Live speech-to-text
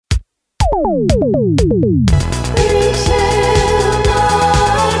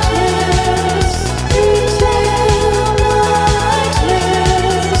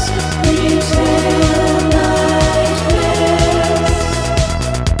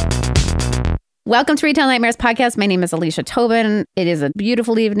Welcome to Retail Nightmares Podcast. My name is Alicia Tobin. It is a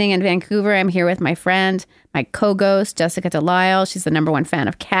beautiful evening in Vancouver. I'm here with my friend, my co-ghost, Jessica Delisle. She's the number one fan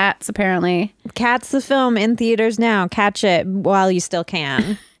of Cats, apparently. Cats the film in theaters now. Catch it while you still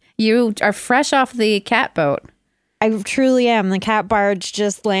can. You are fresh off the cat boat. I truly am. The cat barge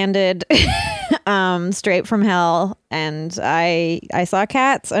just landed straight from hell, and I saw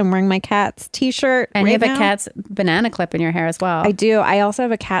cats. I'm wearing my cat's t-shirt And right you have now. a cat's banana clip in your hair as well. I do. I also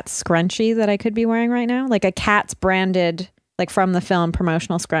have a cat scrunchie that I could be wearing right now, like a Cats branded, like from the film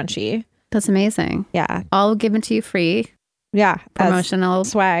promotional scrunchie. That's amazing. Yeah, All given to you free. yeah. as Promotional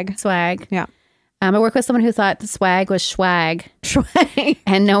swag. Yeah. I work with someone who thought the swag was swag. Swag.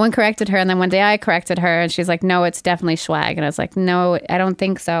 And no one corrected her. And then one day I corrected her and she's like, no, it's definitely swag. And I was like, no, I don't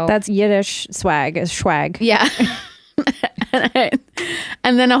think so. That's Yiddish swag. Is swag. Yeah.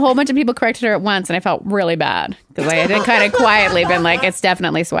 And then a whole bunch of people corrected her at once. And I felt really bad because I had kind of quietly been like, it's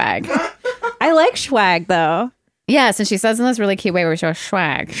definitely swag. I like swag though. Yes. And she says in this really cute way where she goes,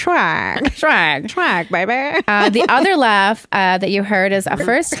 swag. Swag. Swag. Swag, baby. The other laugh that you heard is a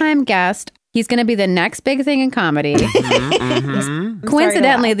first time guest. He's going to be the next big thing in comedy.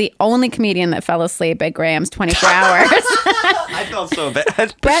 Coincidentally, the only comedian that fell asleep at Graham's 24 hours. I felt so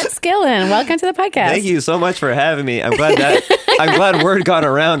bad. Brett Skillen, welcome to the podcast. Thank you so much for having me. I'm glad word got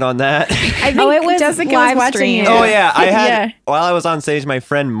around on that. I think it was Jessica was live watching streamed. you. Oh yeah, I had Yeah. while I was on stage, my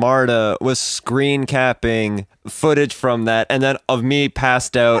friend Marta was screen capping footage from that, and then of me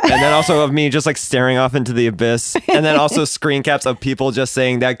passed out, and then also of me just like staring off into the abyss, and then also screen caps of people just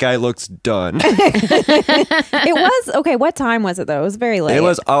saying that guy looks done. It was okay. What time was it though? It was very late. It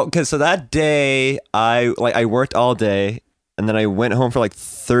was because so that day I worked all day. And then I went home for like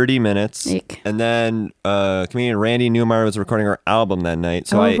 30 minutes. Eek. And then comedian Randy Newmeyer was recording our album that night.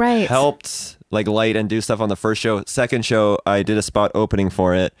 So I right. helped like light and do stuff on the first show. Second show, I did a spot opening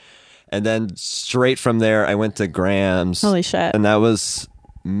for it. And then straight from there, I went to Graham's. Holy shit. And that was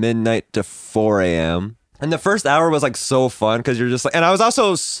midnight to 4 a.m. And the first hour was like so fun because you're just like, and I was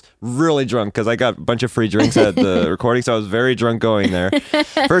also really drunk because I got a bunch of free drinks at the recording. So I was very drunk going there.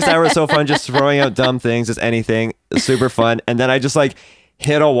 First hour was so fun, just throwing out dumb things, just anything, super fun. And then I just like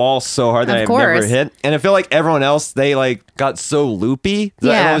hit a wall so hard that Of I've course. never hit. And I feel like everyone else, they like got so loopy. That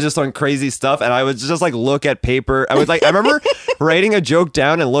Yeah. Everyone was just on crazy stuff. And I would just like look at paper. I was like, I remember writing a joke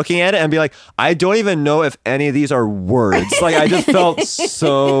down and looking at it and be like, I don't even know if any of these are words. Like I just felt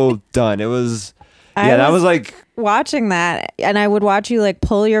so done. It was... Yeah, that was like watching that, and I would watch you like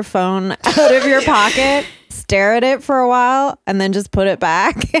pull your phone out of your pocket, stare at it for a while, and then just put it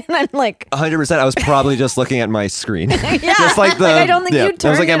back. And I'm like, 100%. I was probably just looking at my screen. yeah, Just like the. I don't think you I was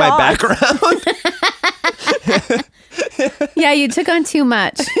turned looking it at my on. background. Yeah, you took on too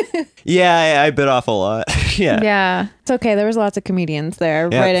much. Yeah, I bit off a lot. Yeah. Yeah. It's okay. There was lots of comedians there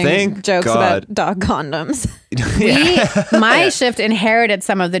Yeah, writing thank jokes God. about dog condoms. My shift inherited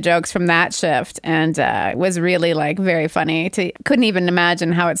some of the jokes from that shift and was really like very funny. Couldn't even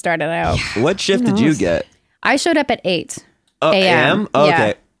imagine how it started out. What shift did you get? I showed up at 8 Oh, a.m. Oh, Yeah.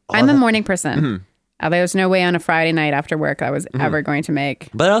 okay. I'm a morning person. There's no way on a Friday night after work I was ever going to make.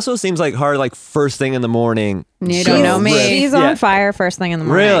 But it also seems like hard, like first thing in the morning. You don't know me. She's Yeah. on fire first thing in the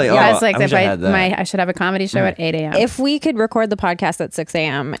morning. Really? Yeah, Oh, it's like I wish if I had that. I should have a comedy show at 8 a.m. If we could record the podcast at 6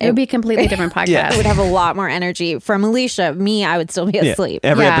 a.m., it would be a completely different podcast. it would have a lot more energy. From Alicia, me, I would still be Yeah. asleep.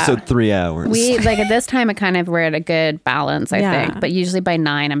 Every Yeah. episode, 3 hours. We like at this time, we're at a good balance, I Yeah. think. But usually by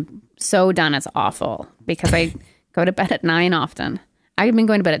 9, I'm so done. It's awful because I go to bed at 9 often. I've been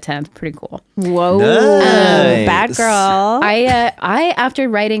going to bed at 10. Pretty cool. Whoa, Nice. bad girl. I after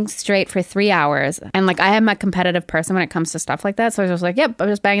writing straight for 3 hours, and like I am a competitive person when it comes to stuff like that. So I was just like, yep, I'm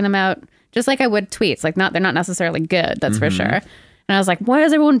just banging them out just like I would tweets. Like they're not necessarily good, that's for sure. And I was like, why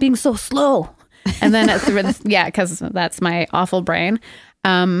is everyone being so slow? And then because that's my awful brain.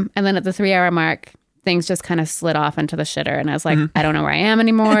 And then at the 3 hour mark, things just kind of slid off into the shitter, and I was like, I don't know where I am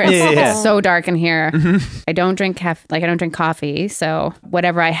anymore. It's so dark in here. I don't drink I don't drink coffee, so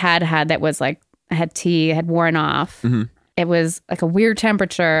whatever I had that was like I had tea had worn off. It was like a weird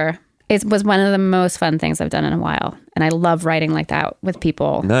temperature. It was one of the most fun things I've done in a while, and I love writing like that with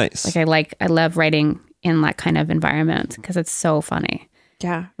people. Nice. Like I love writing in that kind of environment because it's so funny.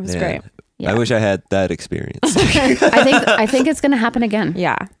 Yeah, it was Yeah. great. Yeah. I wish I had that experience. I think it's going to happen again.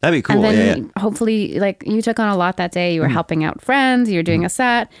 Yeah. That'd be cool. And then Yeah. hopefully, like you took on a lot that day. You were helping out friends. You were doing a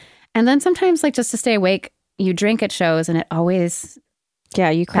set, and then sometimes, like just to stay awake, you drink at shows, and it always Yeah,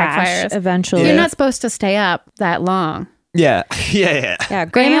 you crash Backfires. eventually. Yeah. you're not supposed to stay up that long. Yeah. Yeah. Yeah,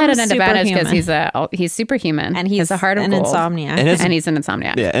 Graham had Graham's an advantage because superhuman. he's superhuman and he's has a heart of an gold. insomnia. And it's and he's an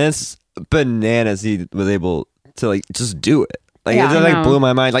insomniac. Yeah, and it's bananas he was able to like just do it. Like Yeah, it I like know. blew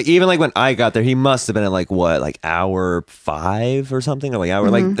my mind. Like even like when I got there, he must have been at like what, like hour 5 or something, or like hour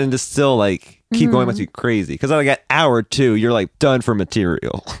like, and to still like keep going must be crazy. Because like at hour 2, you're like done for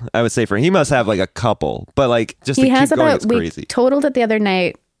material. I would say for he must have like a couple, but like just He to has keep going, about, it's we crazy. totaled it the other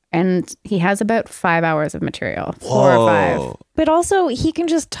night, and he has about 5 hours of material. 4 or 5. Whoa. But also, he can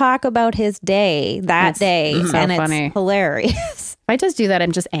just talk about his day that That's day, so and funny. it's hilarious. If I just do that,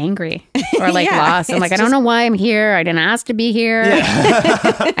 I'm just angry or like Yeah, lost. I'm like, it's I don't know why I'm here. I didn't ask to be here.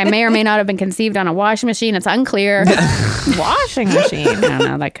 I may or may not have been conceived on a washing machine. It's unclear. Washing machine. I don't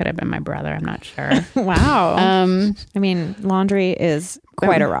know. That could have been my brother. I'm not sure. Wow. Um, I mean, laundry is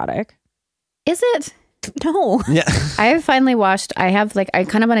quite erotic. is it? No. Yeah. I have finally washed. I have like I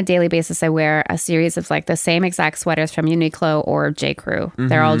kind of on a daily basis. I wear a series of like the same exact sweaters from Uniqlo or J. Crew.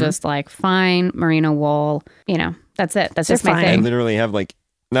 They're all just like fine merino wool. You know, that's it. That's just They're my fine. I thing. literally have like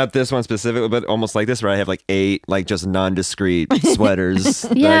not this one specifically, but almost like this where I have like 8 like just non-discrete sweaters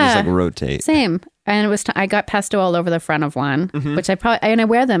that I Yeah. just like rotate. Same. And it was I got pesto all over the front of one, which I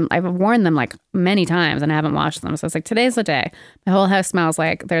wear them. I've worn them like many times and I haven't washed them. So it's like today's the day. My whole house smells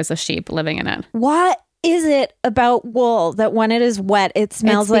like there's a sheep living in it. What is it about wool that when it is wet, it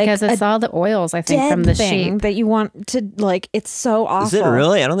smells It's like because it's a all the oils I think dead from the thing sheep. that you want to like? It's so awful. Is it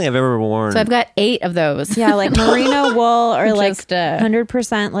really? I don't think I've ever worn. So I've got 8 of those. Yeah, like merino wool or like Just,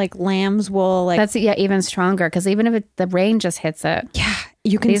 100% like lamb's wool. Like That's even stronger because even if the rain just hits it, yeah,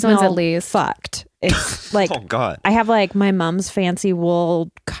 you can these smell ones at least. fucked. It's like Oh God. I have like my mom's fancy wool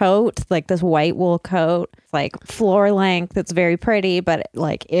coat, like this white wool coat. It's like floor length. It's very pretty, but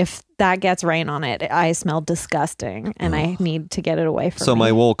like if that gets rain on it, I smell disgusting and I need to get it away from So me.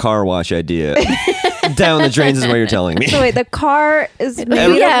 my wool car wash idea down the drains is what you're telling me. So wait, the car is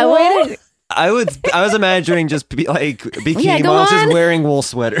made Yeah, of wool? wait. I was imagining just like bikini Yeah, go models just on. wearing wool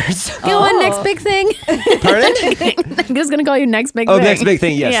sweaters. Go on, next big thing. Pardon? I'm just gonna call you next big Oh, thing. next big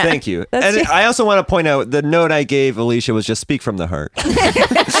thing. Yes, Yeah. thank you. That's And I also want to point out the note I gave Alicia was just speak from the heart.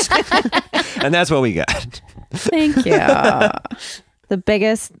 And that's what we got. Thank you. The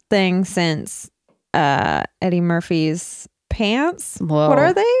biggest thing since Eddie Murphy's pants. Whoa. What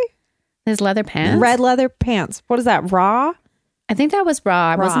are they? His leather pants. Red leather pants. What is that? Raw? I think that was Raw.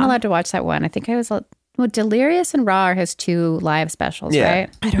 I wasn't Raw. allowed to watch that one. I think I was. Well, Delirious and Raw are his 2 live specials, Yeah. right?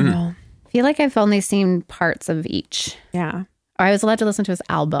 I don't know. I feel like I've only seen parts of each. Yeah. Or I was allowed to listen to his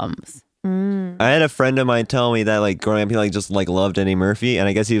albums. I had a friend of mine tell me that like growing up he like just like loved Eddie Murphy, and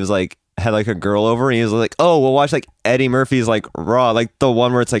I guess he was like had like a girl over and he was like, oh, we'll watch like Eddie Murphy's like Raw, like the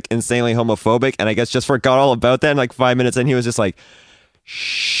one where it's like insanely homophobic, and I guess just forgot all about that, and like 5 minutes in he was just like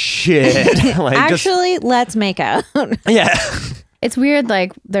shit. Like Actually, let's make out. just yeah. It's weird.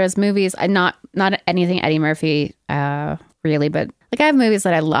 Like there's movies. Not anything Eddie Murphy, really, but like I have movies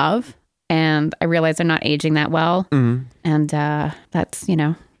that I love, and I realize they're not aging that well, and that's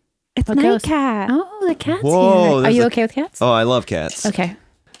It's What goes? Nightcat. Oh, the cat's Whoa, here. Are there's you a- okay with cats? Oh, I love cats. Okay.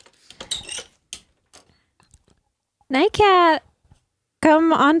 Nightcat,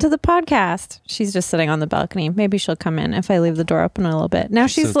 come onto the podcast. She's just sitting on the balcony. Maybe she'll come in if I leave the door open a little bit. Now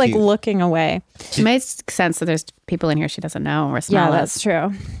she's so like cute. looking away. It makes sense that there's people in here she doesn't know or smell. Yeah, it. that's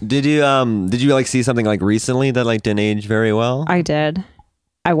true. Did you like see something like recently that like didn't age very well? I did.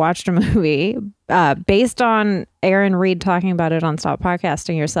 I watched a movie based on Aaron Reed talking about it on Stop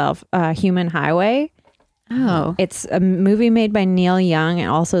Podcasting Yourself, Human Highway. Oh, It's a movie made by Neil Young and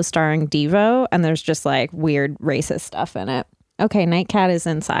also starring Devo, and there's just like weird racist stuff in it. Okay, Nightcat is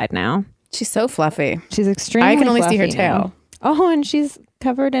inside now. she's so fluffy. She's extremely I can only see her fluffy tail. now. Oh, and she's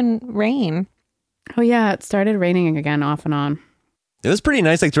covered in rain. Oh yeah, it started raining again off and on. It was pretty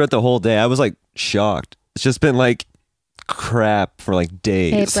nice like throughout the whole day. I was like shocked. It's just been like crap for like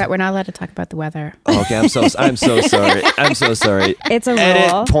days. Hey Brett, we're not allowed to talk about the weather. Okay, I'm so sorry. I'm so sorry. It's a rule.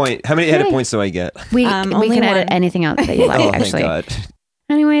 Edit point. How many edit Hey. points do I get? We Only can edit one. anything else that you like. Oh, actually. thank God.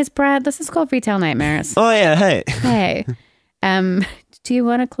 Anyways, Brad, this is called Retail Nightmares. Oh yeah, hey. Hey, do you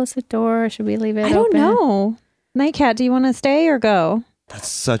want to close the door or should we leave it I don't open? know. Nightcat, do you want to stay or go? That's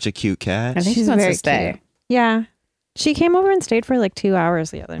such a cute cat. I think She's she wants very to stay. cute. Yeah. She came over and stayed for like 2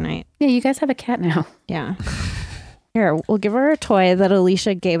 hours the other night. Yeah, you guys have a cat now. Yeah. Here, we'll give her a toy that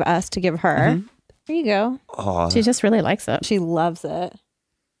Alicia gave us to give her. Mm-hmm. Here you go. Oh, She just really likes it. She loves it.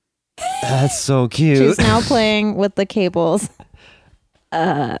 that's so cute. She's now playing with the cables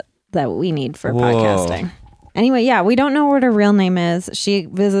that we need for Whoa. podcasting. Anyway, yeah, we don't know what her real name is. She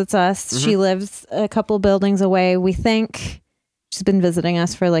visits us. She lives a couple buildings away. We think she's been visiting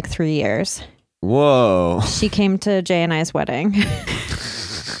us for like 3 years. Whoa. She came to Jay and I's wedding.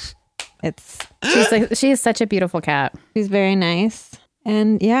 She is such a beautiful cat. She's very nice.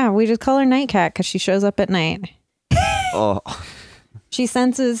 And yeah, we just call her Nightcat because she shows up at night. Oh, She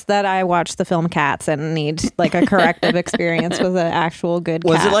senses that I watch the film Cats and need like a corrective experience with an actual good cat.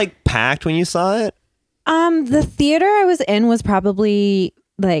 Was it like packed when you saw it? The theater I was in was probably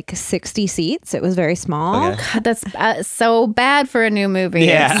like 60 seats. It was very small. Okay. God, that's so bad for a new movie.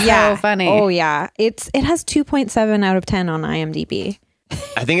 Yeah. It's Yeah. so funny. Oh yeah. It has 2.7 out of 10 on IMDb.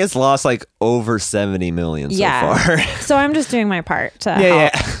 I think it's lost like over 70 million so far. So I'm just doing my part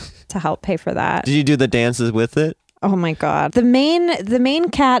to to help pay for that. Did you do the dances with it? Oh my god. The main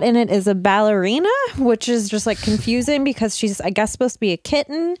cat in it is a ballerina, which is just like confusing because she's I guess supposed to be a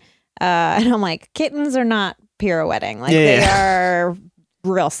kitten. And I'm like, kittens are not pirouetting. Like they are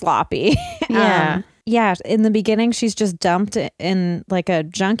real sloppy. Yeah. Yeah. In the beginning, she's just dumped in like a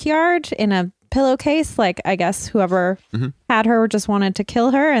junkyard in a pillowcase. Like I guess whoever had her just wanted to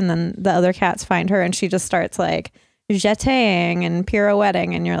kill her, and then the other cats find her, and she just starts like jeting and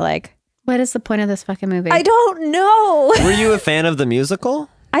pirouetting, and you're like, What is the point of this fucking movie? I don't know. Were you a fan of the musical?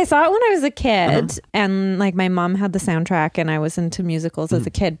 I saw it when I was a kid, and like my mom had the soundtrack, and I was into musicals as a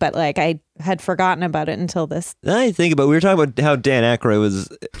kid, but like I had forgotten about it until this. I think about we were talking about how Dan Aykroyd was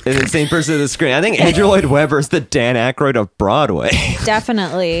the same person on the screen. I think Andrew Lloyd Webber is the Dan Aykroyd of Broadway.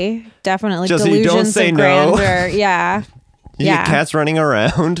 Definitely Just so delusions you don't say of no. grandeur. Yeah, You get cats running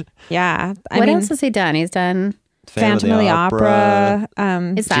around. yeah. What else has he done? He's done. Phantom of the Opera.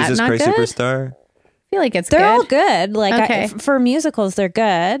 Is that Jesus not Christ good? Superstar. I feel like it's They're good. all good. Like Okay. for musicals, they're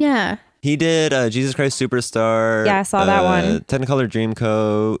good. Yeah. He did Jesus Christ Superstar. Yeah, I saw that one. Technicolor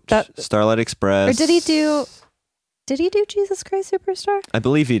Dreamcoat. Starlight Express. Or did he do Jesus Christ Superstar? I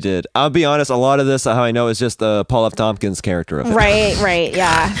believe he did. I'll be honest, a lot of this, how I know, is just Paul F. Tompkins' character of it. Right.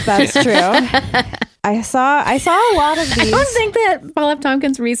 Yeah, that's true. I saw a lot of I these. don't think that Paul F.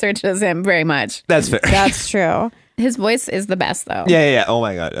 Tompkins researches him very much. That's fair. That's true. His voice is the best, though. Yeah. Oh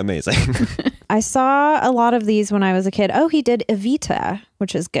my God, amazing. I saw a lot of these when I was a kid. Oh, he did Evita,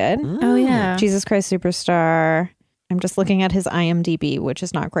 which is good. Oh, yeah. Jesus Christ Superstar. I'm just looking at his IMDb, which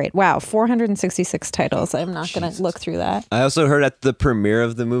is not great. Wow, 466 titles. I'm not going to look through that. I also heard at the premiere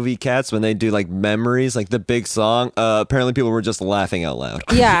of the movie Cats, when they do like Memories, like the big song, apparently people were just laughing out loud.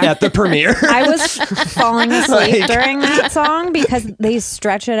 Yeah. At the premiere. I was falling asleep Like- during that song because they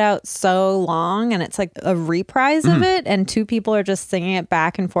stretch it out so long, and it's like a reprise of it, and two people are just singing it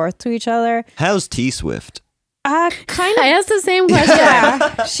back and forth to each other. How's T Swift? Kind of. I asked the same question.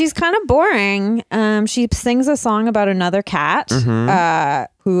 Yeah, she's kind of boring. She sings a song about another cat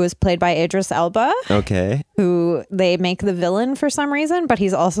who is played by Idris Elba, Okay. who they make the villain for some reason, but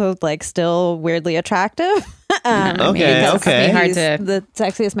he's also like still weirdly attractive. Okay. It'd be hard He's to. the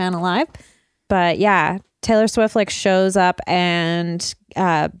sexiest man alive. But yeah, Taylor Swift like shows up and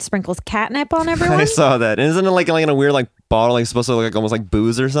sprinkles catnip on everyone. I saw that. And isn't it like in a weird like bottle, like supposed to look like almost like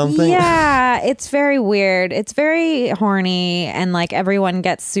booze or something? Yeah, it's very weird. It's very horny, and like everyone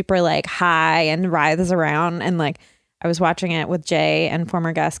gets super like high and writhes around. And like I was watching it with Jay and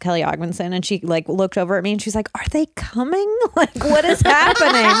former guest Kelly Ogmanson, and she like looked over at me and she's like, "Are they coming? Like, what is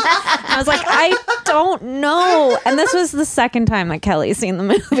happening?" And I was like, "I don't know." And this was the second time that Kelly's seen the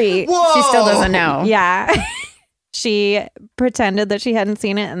movie. She still doesn't know. Yeah. She pretended that she hadn't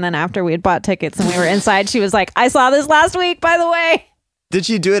seen it, and then after we had bought tickets and we were inside, she was like, "I saw this last week, by the way." Did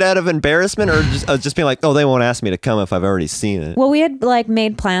she do it out of embarrassment or just being like, oh, they won't ask me to come if I've already seen it? Well, we had like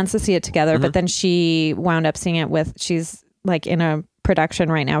made plans to see it together, but then she wound up seeing it with, she's like in a production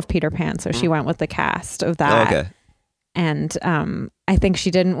right now of Peter Pan, so she went with the cast of that. Oh, okay. And I think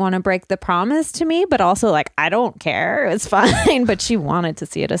she didn't want to break the promise to me, but also like, I don't care. It's fine. But she wanted to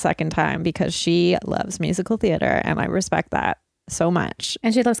see it a second time because she loves musical theater, and I respect that so much.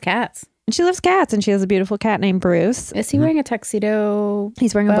 And she loves cats. And she loves cats, and she has a beautiful cat named Bruce. Is he wearing a tuxedo?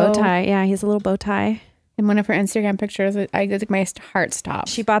 He's wearing a bow Bow. tie. Yeah, he's a little bow tie. In one of her Instagram pictures, I think my heart stopped.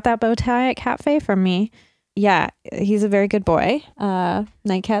 She bought that bow tie at Cafe from me. Yeah, he's a very good boy.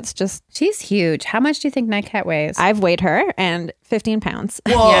 Nightcat's just, She's huge. How much do you think Nightcat weighs? I've weighed her, and 15 pounds.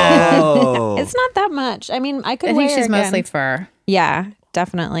 Whoa. It's not that much. I mean, I could I weigh think her she's again. mostly fur. Yeah,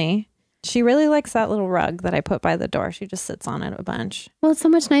 definitely. She really likes that little rug that I put by the door. She just sits on it a bunch. Well, it's so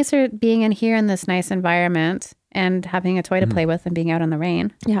much nicer being in here in this nice environment and having a toy to play with and being out in the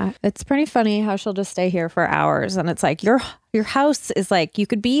rain. Yeah, it's pretty funny how she'll just stay here for hours, and it's like your house is like you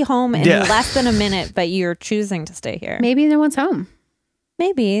could be home in Yeah. less than a minute, but you're choosing to stay here. Maybe no one's home.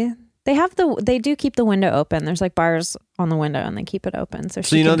 Maybe they do keep the window open. There's like bars on the window, and they keep it open, so So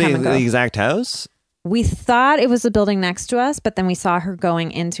she you know can come and go. the exact house? We thought it was the building next to us, but then we saw her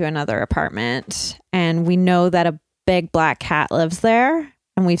going into another apartment, and we know that a big black cat lives there,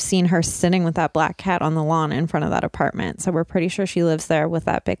 and we've seen her sitting with that black cat on the lawn in front of that apartment. So we're pretty sure she lives there with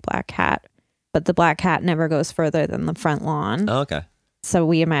that big black cat, but the black cat never goes further than the front lawn. Oh, okay. So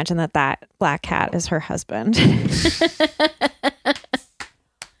we imagine that black cat is her husband.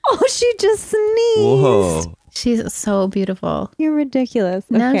 Oh, she just sneezed. Whoa. She's so beautiful. You're ridiculous.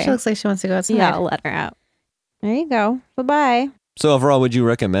 Now Okay. she looks like she wants to go outside. Yeah, I'll let her out. There you go. Bye-bye. So overall, would you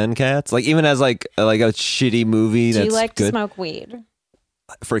recommend Cats? Like even as like a shitty movie Do that's you like to good smoke weed?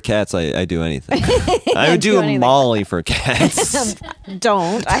 for Cats? I do anything. I would Do do anything. Molly for Cats.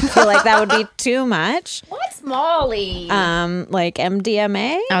 Don't. I feel like that would be too much. What's Molly? Like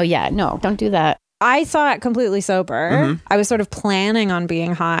MDMA. Oh yeah, no, don't do that. I saw it completely sober. Mhm. I was sort of planning on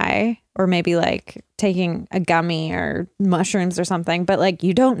being high or maybe like taking a gummy or mushrooms or something, but like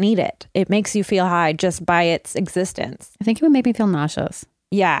you don't need it. It makes you feel high just by its existence. I think it would make me feel nauseous.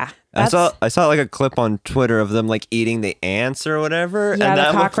 Yeah. I that's- saw like a clip on Twitter of them like eating the ants or whatever. Yeah, and the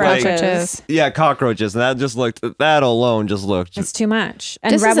that looked like cockroaches. yeah, cockroaches. And that alone just looked It's too much.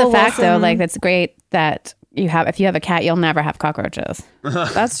 And Just as Rebel a fact, though, Wilson- like that's great that if you have a cat, you'll never have cockroaches.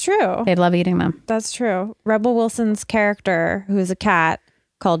 that's true. They'd love eating them. That's true. Rebel Wilson's character, who is a cat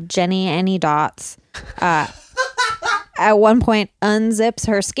called Jenny Any Dots, at one point unzips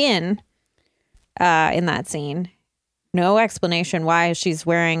her skin in that scene. No explanation why she's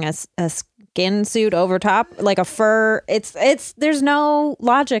wearing a skin suit over top, like a fur. It's there's no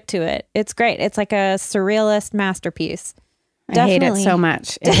logic to it. It's great. It's like a surrealist masterpiece. I hate it Definitely. so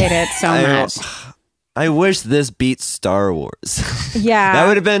much. I hate it so I- much. I wish this beat Star Wars. Yeah. That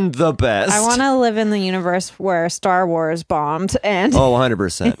would have been the best. I want to live in the universe where Star Wars bombed and Oh,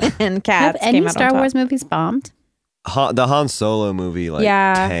 100%. and Have cats any came out Star on top. Wars movies bombed? The Han Solo movie like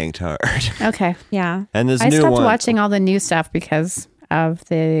Yeah. tanked hard. Okay. Yeah. And this I new stopped one watching all the new stuff because of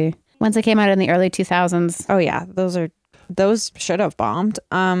the ones that came out in the early 2000s. Oh yeah, those should have bombed.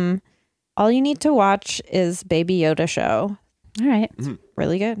 All you need to watch is Baby Yoda show. All right.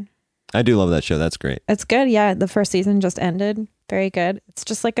 Really good. I do love that show. That's great. It's good. Yeah, the first season just ended. Very good. It's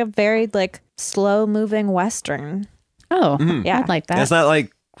just like a very like slow moving western. Oh, Yeah. I'd like that. It's not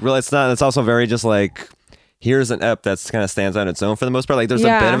like real. It's not. It's also very just like here's an ep that's kind of stands on its own for the most part. Like there's a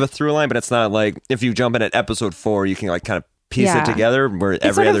Yeah. bit of a through line, but it's not like if you jump in at episode 4, you can like kind of piece Yeah. it together. Where It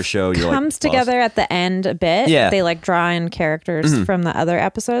every sort of other show you're like comes lost. together at the end a bit. Yeah. They like draw in characters from the other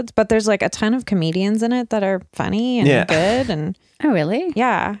episodes, but there's like a ton of comedians in it that are funny and Yeah. good and oh, really?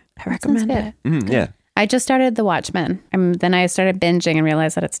 yeah, I recommend good. it. Yeah. I just started The Watchmen. Then I started binging and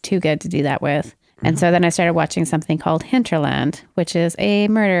realized that it's too good to do that with. And so then I started watching something called Hinterland, which is a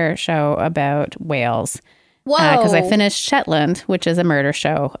murder show about whales. Whoa. Because I finished Shetland, which is a murder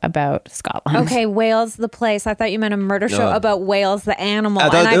show about Scotland. Okay, Wales the place. I thought you meant a murder show No. about Wales the animal. I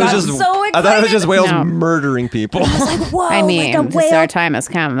thought and it I was got just. so excited. I thought it was just whales No. murdering people. Whoa, I mean, like a this is our whale time has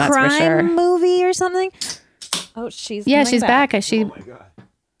come, that's crime for sure. movie or something. Oh, she's Yeah, coming she's back.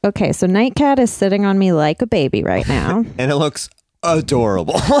 Okay, so Nightcat is sitting on me like a baby right now. And it looks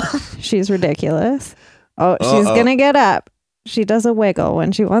adorable. She's ridiculous. Oh, she's Uh-oh. gonna get up. She does a wiggle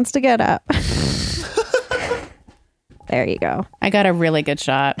when she wants to get up. There you go. I got a really good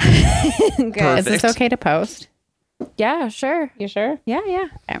shot. Good. Is this okay to post? Yeah, sure. You sure? Yeah, yeah.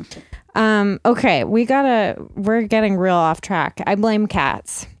 Okay. Okay, we're getting real off track. I blame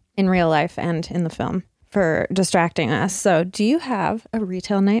cats in real life and in the film for distracting us. So, do you have a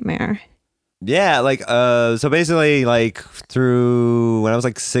retail nightmare? Yeah, like so basically like through when I was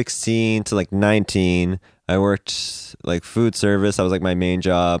like 16 to like 19, I worked like food service. That was like my main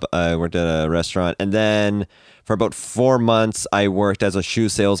job. I worked at a restaurant, and then for about 4 months I worked as a shoe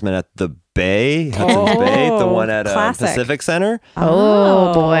salesman at the Bay, Hudson's Bay, the one at classic. Pacific Center.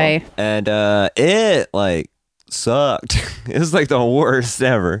 Oh, boy. And it like sucked. It was like the worst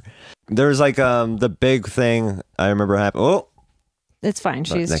ever. There was like the big thing I remember happened. Oh, It's fine.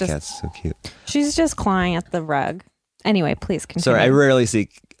 that cat's so cute. She's just clawing at the rug. Anyway, please continue. Sorry, I rarely see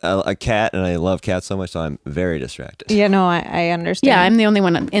a cat, and I love cats so much, so I'm very distracted. Yeah, no, I understand. Yeah, I'm the only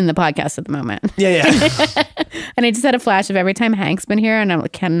one in the podcast at the moment. Yeah. And I just had a flash of every time Hank's been here, and I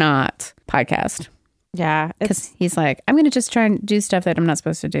cannot podcast. Yeah, Because he's like, I'm going to just try and do stuff that I'm not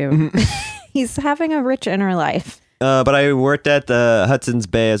supposed to do. he's having a rich inner life. But I worked at the Hudson's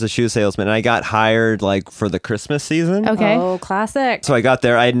Bay as a shoe salesman, and I got hired like for the Christmas season. Okay. Oh, classic. So I got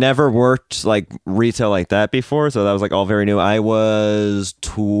there. I had never worked like retail like that before, so that was like all very new. I was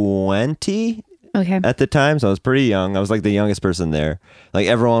 20 Okay. at the time, so I was pretty young. I was like the youngest person there. Like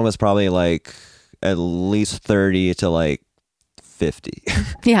everyone was probably like at least 30 to like 50.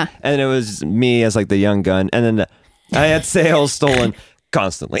 Yeah. And it was me as like the young gun, and then I had sales stolen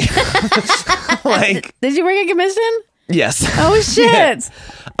constantly. Like, Did you bring a commission? yes. Oh, shit.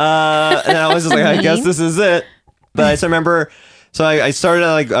 And I was just like, I guess this is it. But I just remember So I started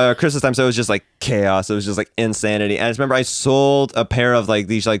at like Christmas time, so it was just like chaos. It was just like insanity. And I just remember I sold a pair of like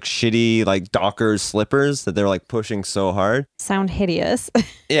these like shitty like Dockers slippers that they were like pushing so hard. Sound hideous.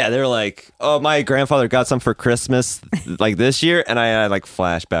 Yeah, they were like, oh, my grandfather got some for Christmas like this year, and I had like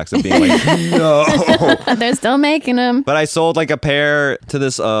flashbacks of being like, no. They're still making them. But I sold like a pair to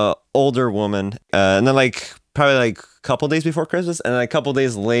this older woman, and then like probably like a couple days before Christmas, and then a couple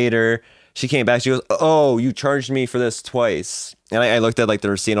days later, she came back. She goes, "Oh, you charged me for this twice." And I looked at like the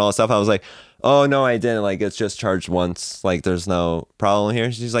receipt and all that stuff. I was like, "Oh no, I didn't. Like it's just charged once. Like there's no problem here."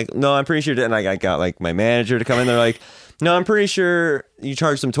 She's like, "No, I'm pretty sure." And I got like my manager to come in. They're like, "No, I'm pretty sure you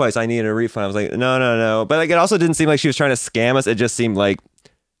charged them twice. I needed a refund." I was like, "No." But like it also didn't seem like she was trying to scam us. It just seemed like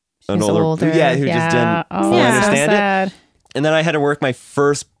an She's older, older. yeah, who just didn't fully yeah. understand so it. sad. And then I had to work my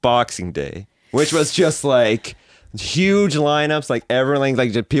first Boxing Day, which was just like huge lineups, like everything,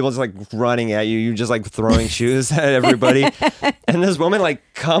 like just people just like running at you, you just like throwing shoes at everybody. And this woman like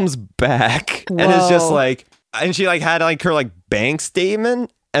comes back and is just Whoa. like, and she like had like her like bank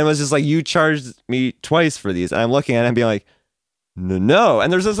statement and was just like, "You charged me twice for these." And I'm looking at it and being like, no.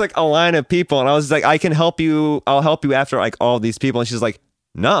 And there's just like a line of people, and I was like, "I can help you. I'll help you after like all these people." And she's like,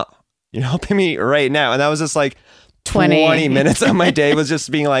 "No, you're helping me right now." And that was just like 20 minutes of my day was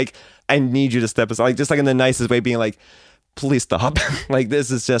just being like, "I need you to step aside," like just like in the nicest way, being like, "Please stop." Like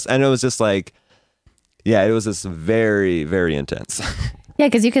this is just, and it was just like, yeah, it was just very, very intense. Yeah,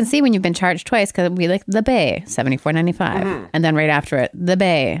 because you can see when you've been charged twice, because we like the Bay, $74.95, and then right after it, the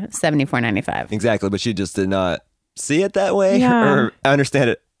Bay, $74.95. Exactly, but she just did not see it that way Yeah. or understand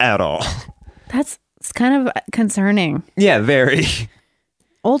it at all. It's kind of concerning. Yeah, very.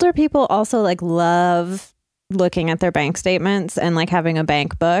 Older people also like love looking at their bank statements and like having a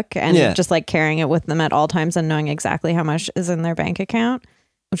bank book and Yeah. just like carrying it with them at all times and knowing exactly how much is in their bank account,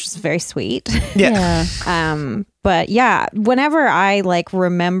 which is very sweet. Yeah. But yeah, whenever I like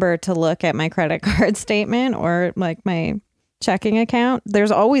remember to look at my credit card statement or like my checking account,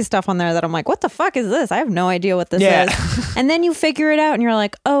 there's always stuff on there that I'm like, what the fuck is this? I have no idea what this Yeah. is. And then you figure it out and you're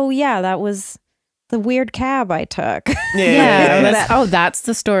like, oh yeah, that was the weird cab I took. Yeah. That's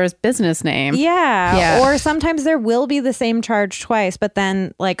the store's business name. Yeah. Yeah. Or sometimes there will be the same charge twice, but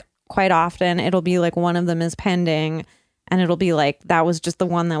then like quite often it'll be like one of them is pending and it'll be like that was just the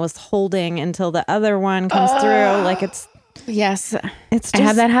one that was holding until the other one comes through. Like it's Yes. just, I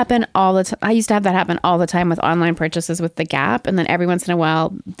have that happen all the time. I used to have that happen all the time with online purchases with the Gap. And then every once in a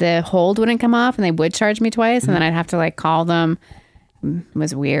while, the hold wouldn't come off and they would charge me twice. And then I'd have to like call them. It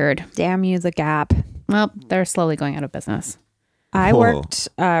was weird. damn you, the Gap. Well, they're slowly going out of business. I Whoa. worked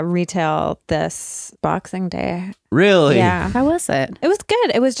retail this Boxing Day. Really? Yeah. How was it? It was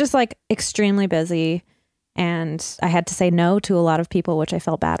good. It was just like extremely busy. And I had to say no to a lot of people, which I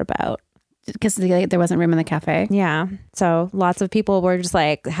felt bad about. Because there wasn't room in the cafe. Yeah. So lots of people were just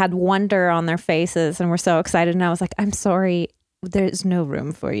like, had wonder on their faces and were so excited. And I was like, I'm sorry, there's no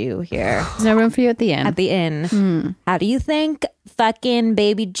room for you here There's no room for you at the inn. at the inn. How do you think fucking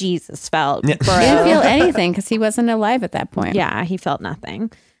baby Jesus felt, Yeah. bro? He didn't feel anything because he wasn't alive at that point. Yeah, he felt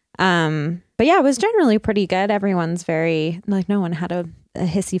nothing. But yeah, it was generally pretty good. Everyone's very, like, no one had a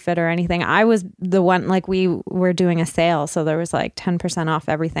hissy fit or anything. I was the one, like, we were doing a sale, so there was like 10% off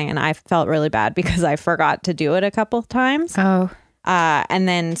everything, and I felt really bad because I forgot to do it a couple times. Oh, And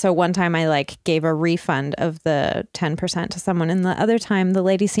then so one time I like gave a refund of the 10% to someone, and the other time the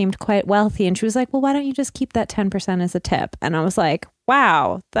lady seemed quite wealthy, and she was like, well, why don't you just keep that 10% as a tip? And I was like,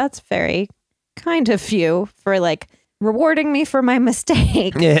 wow, that's very kind of you for like rewarding me for my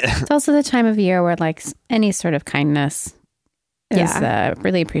mistake. Yeah. it's also the time of year where like any sort of kindness is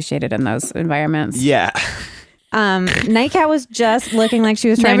really appreciated in those environments. Yeah. Nightcat was just looking like she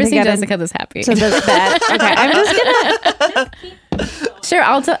was trying Never to seen get Jessica this happy. into the bed. Okay, I'm just gonna. Sure.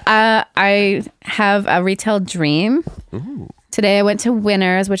 I have a retail dream. Today I went to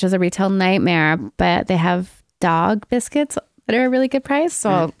Winners, which is a retail nightmare, but they have dog biscuits that are a really good price.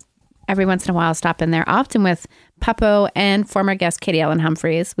 So every once in a while I'll stop in there, often with Puppo and former guest Katie Ellen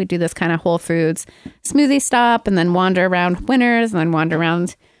Humphreys. We do this kind of Whole Foods smoothie stop and then wander around Winners and then wander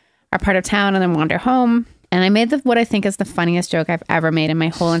around our part of town and then wander home. And I made what I think is the funniest joke I've ever made in my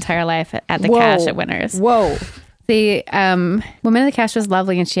whole entire life at the cash at Winners. Whoa. The woman at the cash was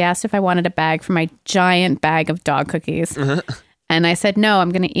lovely, and she asked if I wanted a bag for my giant bag of dog cookies. And I said, no, I'm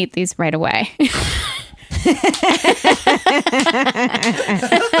going to eat these right away.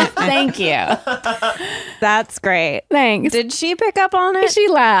 Thank you. That's great. Thanks. Did she pick up on it? She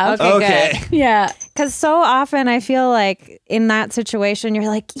laughed. Okay. Yeah. Because so often I feel like in that situation, you're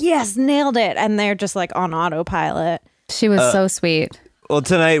like, yes, nailed it. And they're just like on autopilot. She was so sweet. Well,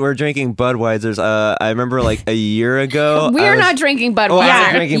 tonight we're drinking Budweiser's. I remember like a year ago. We're not drinking Budweiser. Oh,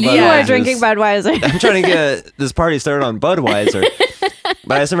 I'm drinking You Budweiser's. are drinking Budweiser. I'm trying to get this party started on Budweiser.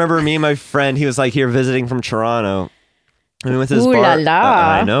 But I just remember me and my friend, he was like here visiting from Toronto. And we went to this Ooh bar. la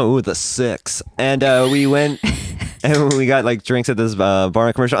la. I know, the six. And we went and we got like drinks at this bar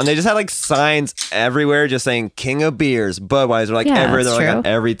and commercial. And they just had like signs everywhere just saying King of Beers, Budweiser, like Yeah, everywhere. that's They're like on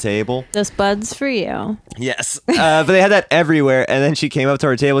true. every table. This Bud's for you. Yes. But they had that everywhere. And then she came up to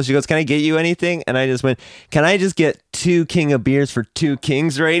our table. She goes, "Can I get you anything?" And I just went, "Can I just get 2 King of Beers for 2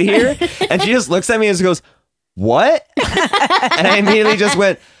 kings right here?" And she just looks at me and just goes, "What?" And I immediately just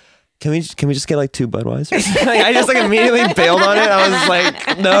went, Can we just get like 2 Budweisers? Like, I just like immediately bailed on it. I was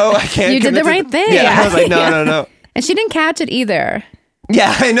like, no, I can't. You did commit the to- right thing. Yeah, I was like, no. And she didn't catch it either.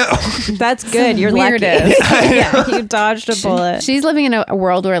 Yeah, I know. That's good. You're lucky. Weirdest. Yeah, you dodged a bullet. She's living in a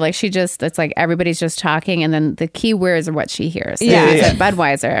world where like it's like everybody's just talking and then the key words are what she hears. So Yeah. if it's a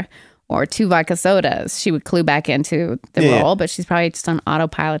Budweiser or 2 vodka sodas, she would clue back into the Yeah. role, but she's probably just on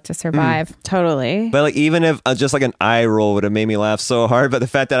autopilot to survive. Totally. But like, even if just like an eye roll would have made me laugh so hard, but the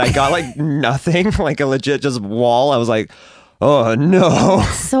fact that I got like nothing, like a legit just wall, I was like, oh no.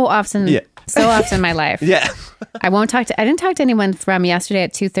 So often in my life. Yeah. I didn't talk to anyone from yesterday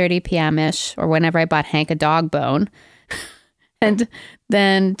at 2:30 p.m. ish or whenever I bought Hank a dog bone. And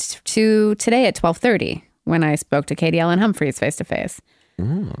then to today at 12:30 when I spoke to Katie Ellen Humphreys face to face.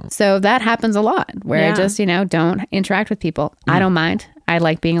 So that happens a lot where I Yeah. just, don't interact with people. I don't mind. I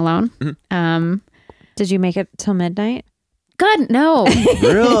like being alone. Did you make it till midnight? God, no.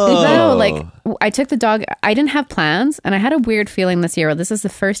 Really? No, like I took the dog. I didn't have plans and I had a weird feeling this year. This is the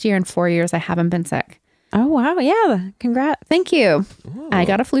first year in 4 years I haven't been sick. Oh, wow. Yeah. Congrats. Thank you. I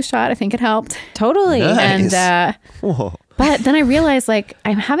got a flu shot. I think it helped. Totally. Nice. And Whoa. but then I realized like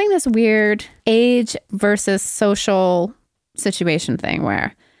I'm having this weird age versus social situation thing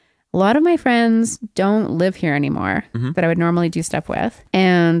where a lot of my friends don't live here anymore that I would normally do stuff with.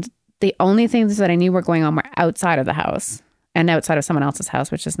 And the only things that I knew were going on were outside of the house and outside of someone else's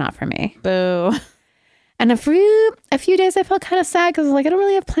house, which is not for me. Boo. And a few days I felt kind of sad because like I don't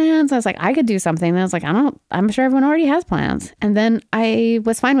really have plans. I was like, I could do something. And I was like, I'm sure everyone already has plans. And then I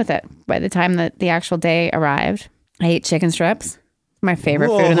was fine with it. By the time that the actual day arrived, I ate chicken strips, my favorite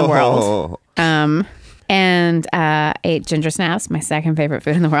food in the world. Whoa. And ate ginger snaps, my second favorite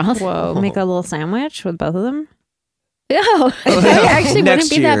food in the world. Whoa. Make a little sandwich with both of them. No, it actually Next wouldn't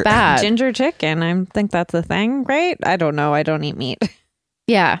be year. that bad. Ginger chicken. I think that's a thing, right? I don't know. I don't eat meat.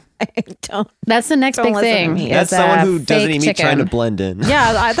 Yeah, I don't. that's the next Don't big listen to thing. me. That's is, someone who fake doesn't eat meat chicken. trying to blend in.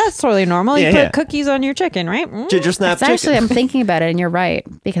 Yeah, that's totally normal. You Yeah, put yeah. cookies on your chicken, right? Mm. Ginger snap It's actually, chicken. I'm thinking about it, and you're right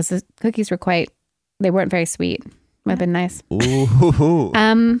because the cookies were they weren't very sweet. Would have been nice. Ooh.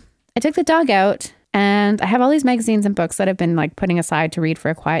 I took the dog out and I have all these magazines and books that I've been like putting aside to read for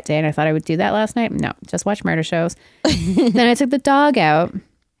a quiet day. And I thought I would do that last night. No, just watch murder shows. Then I took the dog out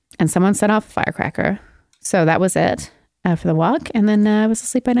and someone set off a firecracker. So that was it for the walk. And then I was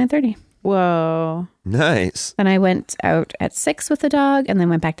asleep by 9:30. Whoa. Nice. Then I went out at 6 with the dog and then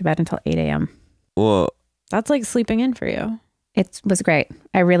went back to bed until 8 a.m. Whoa. That's like sleeping in for you. It was great.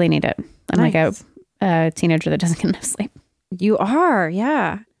 I really need it. I'm like Nice. a teenager that doesn't get enough sleep. You are.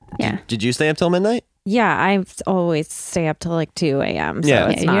 Yeah. Yeah. Did you stay up till midnight? Yeah. I always stay up till like 2 a.m. So Yeah.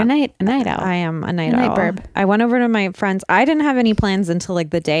 it's You're a not. night owl. I am a night A night owl. bird. I went over to my friend's. I didn't have any plans until like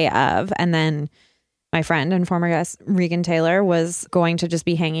the day of. And then my friend and former guest, Regan Taylor, was going to just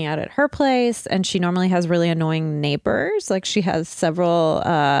be hanging out at her place. And she normally has really annoying neighbors. Like she has several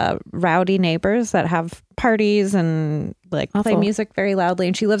rowdy neighbors that have parties and like play Awful. music very loudly.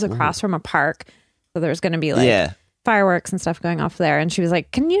 And she lives across from a park. So there's going to be like Yeah. fireworks and stuff going off there. And she was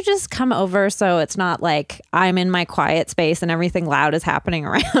like, can you just come over so it's not like I'm in my quiet space and everything loud is happening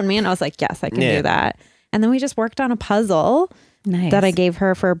around me? And I was like, yes, I can Yeah. do that. And then we just worked on a puzzle Nice. that I gave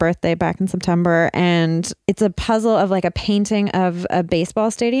her for her birthday back in September. And it's a puzzle of like a painting of a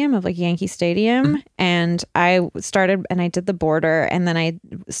baseball stadium, of like Yankee Stadium. And I started and I did the border and then I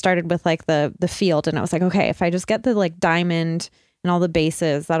started with like the field. And I was like, okay, if I just get the like diamond and all the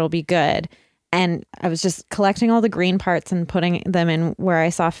bases, that'll be good. And I was just collecting all the green parts and putting them in where I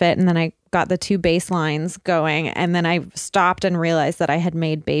saw fit. And then I got the 2 baselines going. And then I stopped and realized that I had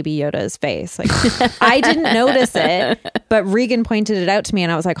made Baby Yoda's face. Like I didn't notice it, but Regan pointed it out to me.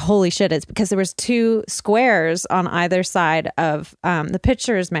 And I was like, holy shit, it's because there was 2 squares on either side of the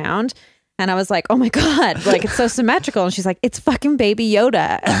pitcher's mound. And I was like, oh my God, like it's so symmetrical. And she's like, it's fucking Baby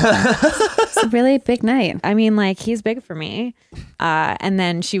Yoda. It's a really big night. I mean, like he's big for me. And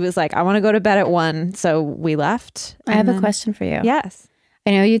then she was like, I want to go to bed at 1. So we left. I have And a then- question for you. Yes.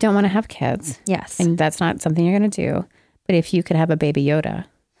 I know you don't want to have kids, Yes. and that's not something you're going to do. But if you could have a baby Yoda.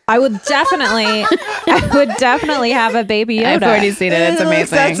 I would definitely have a baby Yoda. I've already seen it. It's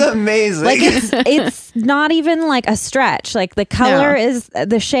amazing. That's amazing. Like it's not even like a stretch. Like the color is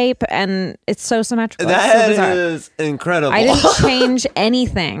the shape, and it's so symmetrical. It's so that bizarre. is incredible. I didn't change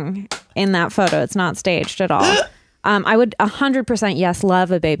anything in that photo. It's not staged at all. I would 100% yes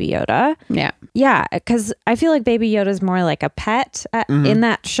love a baby Yoda. Yeah. Yeah, because I feel like Baby Yoda is more like a pet in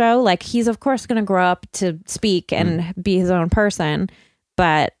that show. Like he's of course going to grow up to speak and be his own person,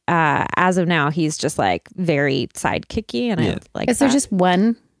 but as of now, he's just like very sidekicky, and I like. Is there just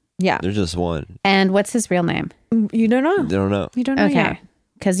one? Yeah, There's just one. And what's his real name? you don't know. They don't know. You don't know. Okay. yet.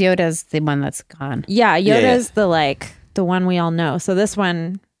 Because Yoda's the one that's gone. Yeah, Yeah, Yoda's the one we all know. So this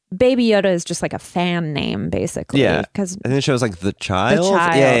one, Baby Yoda, is just like a fan name, basically. Yeah. because And then it shows like the child. the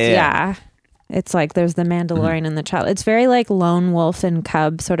child. Yeah. It's like there's the Mandalorian and the child. It's very like lone wolf and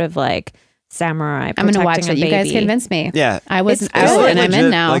cub, sort of like samurai. I'm going to watch protecting it. a You guys baby. convinced me. Yeah. I wasn't It's out good. and I'm in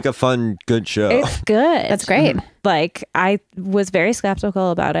legit, now. Like a fun, good show. It's good. That's great. Like I was very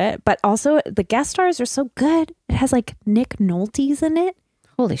skeptical about it, but also the guest stars are so good. It has like Nick Nolte's in it.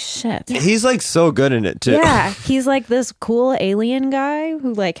 Holy shit. He's like so good in it too. Yeah, he's like this cool alien guy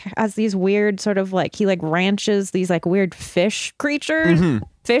who like has these weird sort of like he like ranches these like weird fish creatures,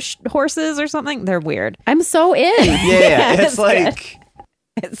 fish horses or something. They're weird. I'm so in. Yeah. It's It's like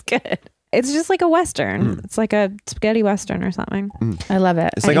It's good. It's just like a western. It's like a spaghetti western or something. I love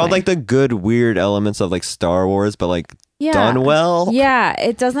it. it's like all Anyway. like the good weird elements of like Star Wars, but like Yeah. done well. Yeah,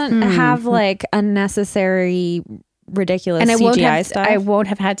 it doesn't have like unnecessary ridiculous and CGI stuff. I won't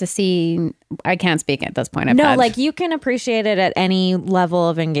have had to see. I can't speak at this point. Like you can appreciate it at any level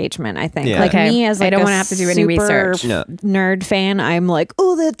of engagement. I think, Yeah. like Okay. me as like I don't a wanna have to do any super research. No. nerd fan, I'm like,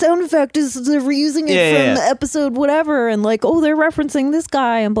 oh, that sound effect is they're reusing it Yeah, from yeah. episode whatever, and like, oh, they're referencing this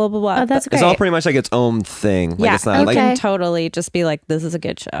guy and blah blah blah. Oh, that's great. It's all pretty much like its own thing. Like yeah, it's not you like can totally just be like, this is a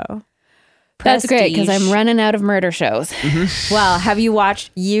good show. That's great because Prestige. I'm running out of murder shows. Well, have you watched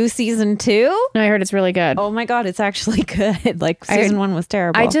You season 2? No, I heard it's really good. Oh my god, it's actually good. Like season 1 was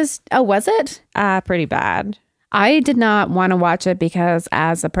terrible. Was it? Pretty bad. I did not want to watch it because,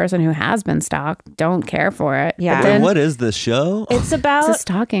 as a person who has been stalked, don't care for it. Yeah. But Wait, then what is the show? It's about it's a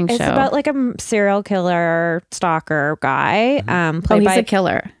stalking show. It's about like a serial killer stalker guy. oh, Played he's by a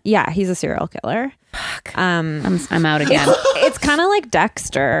killer. yeah, he's a serial killer. I'm out again. It's kind of like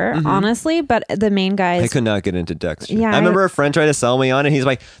Dexter, honestly, but the main guy I is could not get into Dexter. Yeah, I remember a friend tried to sell me on it. He's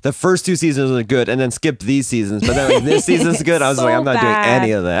like, the first 2 seasons are good, and then skip these seasons. But then like, this season's good. I was so like, I'm not bad. doing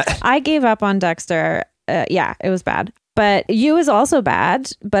any of that. I gave up on Dexter. Yeah, it was bad. But You is also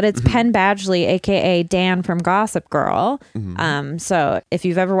bad, but it's Penn Badgley, aka Dan from Gossip Girl. So if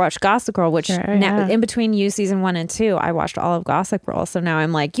you've ever watched Gossip Girl, which Sure, now, yeah. in between You season 1 and 2, I watched all of Gossip Girl. So now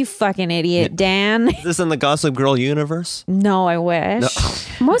I'm like, you fucking idiot, Dan. Is this in the Gossip Girl universe? No, I wish.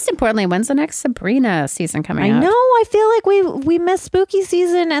 Most importantly, when's the next Sabrina season coming I out? know. I feel like we missed spooky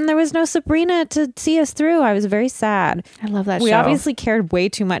season and there was no Sabrina to see us through. I was very sad. I love that We show. obviously cared way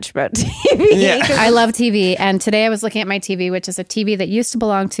too much about TV. Yeah. I love TV. And today I was looking at my TV, which is a TV that used to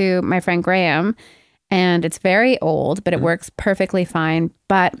belong to my friend Graham. And it's very old, but it works perfectly fine.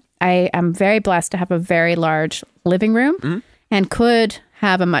 But I am very blessed to have a very large living room and could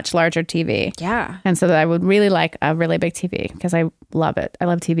have a much larger TV. Yeah. And so that I would really like a really big TV because I love it. I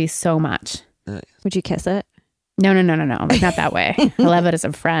love TV so much. Would you kiss it? No. Like, not that way. I love it as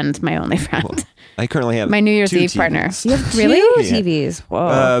a friend, my only friend. I currently have My New Year's 2 Eve TVs. partner. You have Really? two Yeah. TVs.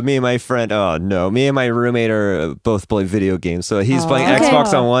 Whoa. Me and my friend. Oh no, me and my roommate are both play video games. So he's playing Okay.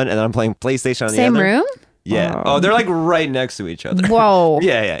 Xbox on one, and I'm playing PlayStation on Same the other. room? Yeah. Oh, they're like right next to each other. Whoa.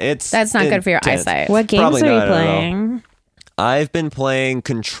 Yeah. It's That's not good for your intense. eyesight. What games Probably are you not at all. playing? I've been playing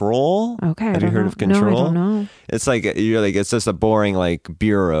Control. Okay. Have you heard of No, Control? I don't know. It's like it's just a boring like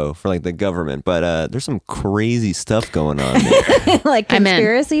bureau for like the government, but there's some crazy stuff going on there. Like I'm in.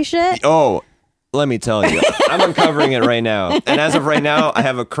 conspiracy shit? Oh, let me tell you, I'm uncovering it right now. And as of right now, I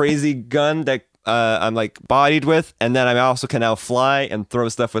have a crazy gun that I'm like bodied with, and then I also can now fly and throw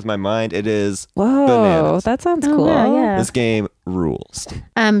stuff with my mind. It is Whoa. bananas. That sounds Oh, cool. wow, yeah. This game rules.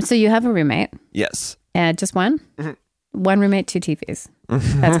 So you have a roommate. Yes. Just one? One roommate, 2 TVs.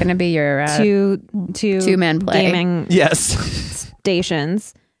 That's going to be your Two men play. gaming Yes.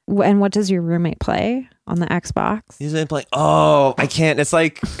 stations. And what does your roommate play on the Xbox? He's been playing. Oh, I can't. It's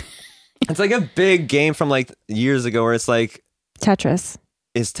like a big game from like years ago where it's like Tetris.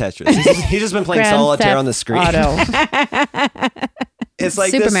 it's Tetris. He's just been playing Grand solitaire Theft on the screen. Auto. It's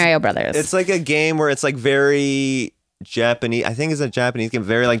like Super this- Mario Brothers. It's like a game where it's like very Japanese. I think it's a Japanese game,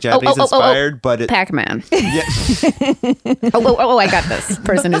 very like Japanese inspired, but it. Pac-Man. Yeah. I got this.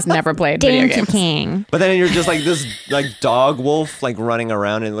 Person who's never played video Dainty games. King. But then you're just like this like dog wolf like running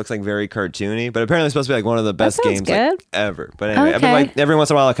around and it looks like very cartoony. But apparently it's supposed to be like one of the best sounds games like, good. ever. But anyway, I've been, Okay. like every once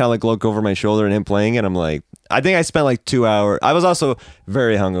in a while I kind of like look over my shoulder and him playing it. I'm like, I think I spent like 2 hours. I was also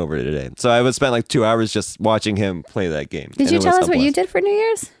very hungover today, so I would spend like 2 hours just watching him play that game. Did And you it tell was us a what you blast. did for New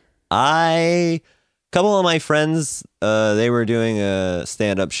Year's? A couple of my friends, they were doing a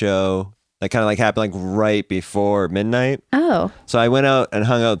stand-up show that kind of like happened like right before midnight. Oh, So I went out and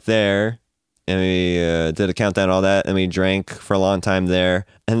hung out there, and we did a countdown, all that, and we drank for a long time there.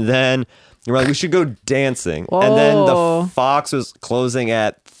 And then we were like, we should go dancing. And then Whoa. the Fox was closing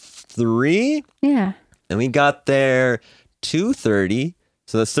at 3, yeah. and we got there 2:30.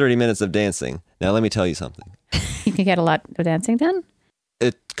 So that's 30 minutes of dancing. Now let me tell you something. You can get a lot of dancing done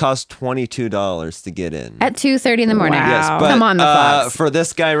It cost $22 to get in. at 2:30 in the morning. Wow. Yes, but Come on, the Fox. for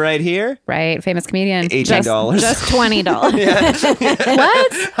this guy right here, Right, famous comedian. $18. Just $20.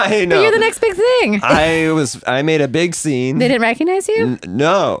 What? I But know. you're the next big thing. I made a big scene. They didn't recognize you?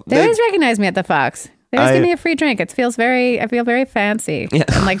 No. They always recognize me at the Fox. They always I- give me a free drink. I feel very fancy. Yeah.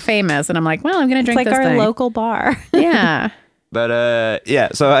 I'm like famous, and I'm like, well, I'm gonna It's drink like this our thing. local bar. Yeah. But yeah,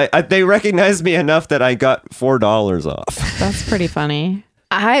 so they recognized me enough that I got $4 off. That's pretty funny.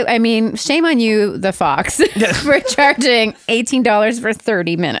 I mean, shame on you, the Fox, for charging $18 for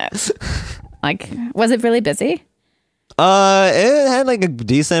 30 minutes. Like, was it really busy? It had like a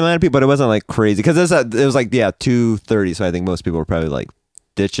decent amount of people, but it wasn't like crazy because it was like 2:30. So I think most people were probably like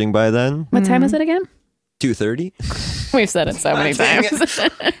ditching by then. What time is it again? 2:30. We've said it so many times.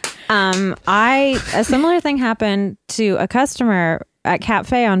 A similar thing happened to a customer at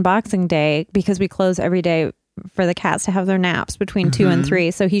Cafe on Boxing Day because we close every day for the cats to have their naps between 2 and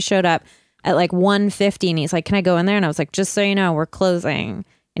 3. So he showed up at like 1:50 and he's like, "Can I go in there?" And I was like, "Just so you know, we're closing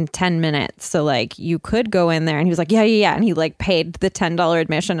in 10 minutes. So like you could go in there." And he was like, yeah. And he like paid the $10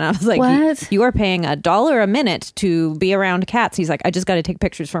 admission. And I was like, What? You are paying $1 a minute to be around cats. He's like, "I just got to take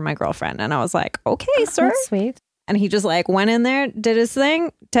pictures for my girlfriend." And I was like, "Okay, sir." That's sweet. And he just like went in there, did his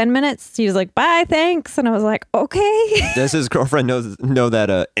thing, 10 minutes. He was like, "Bye, thanks." And I was like, "Okay." Does his girlfriend know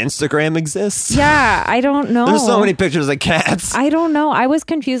that Instagram exists? Yeah, I don't know. There's so many pictures of cats. I don't know. I was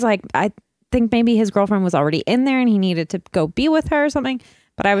confused. Like, I think maybe his girlfriend was already in there and he needed to go be with her or something.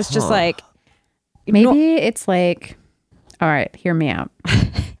 But I was just like, Maybe it's like, all right, hear me out.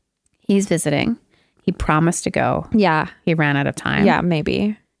 He's visiting. He promised to go. yeah, He ran out of time. yeah,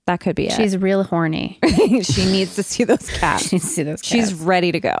 maybe that could be it. She's real horny. She needs to see those cats. She needs to see those She's cats.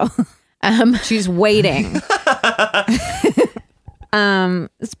 ready to go. She's waiting.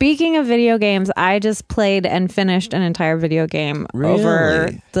 Speaking of video games, I just played and finished an entire video game over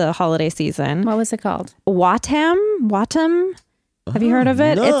Really? the holiday season. What was it called? Watam? Have you heard of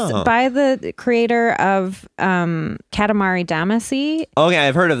it? no. It's by the creator of Katamari Damacy. Okay,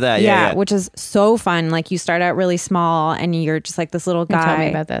 I've heard of that. Yeah. Which is so fun. Like you start out really small and you're just like this little You guy. told me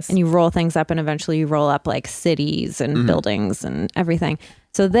about this. And you roll things up and eventually you roll up like cities and buildings and everything.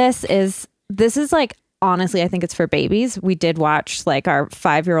 So this is like, honestly, I think it's for babies. We did watch like our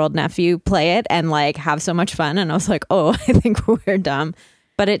 5-year-old nephew play it and like have so much fun. And I was like, oh, I think we're dumb.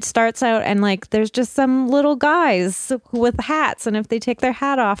 But it starts out and like there's just some little guys with hats. And if they take their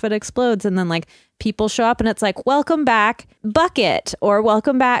hat off, it explodes. And then like people show up and it's like, "Welcome back, Bucket," or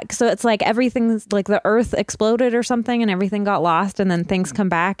 "Welcome back." So it's like everything's like the earth exploded or something and everything got lost. And then things come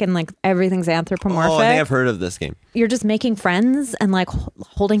back and like everything's anthropomorphic. Oh, I think I've heard of this game. You're just making friends and like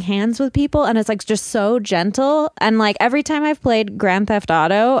holding hands with people. And it's like just so gentle. And like every time I've played Grand Theft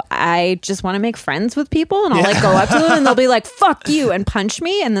Auto, I just want to make friends with people. And I'll like go up to them and they'll be like, "Fuck you," and punch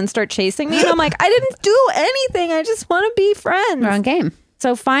me and then start chasing me. And I'm like, I didn't do anything. I just want to be friends. Wrong game.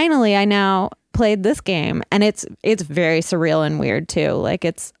 So finally, I now played this game, and it's very surreal and weird too. Like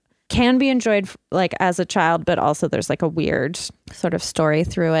it's can be enjoyed like as a child, but also there's like a weird sort of story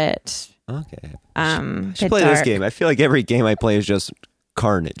through it. Okay. Um, I should play this dark. game. I feel like every game I play is just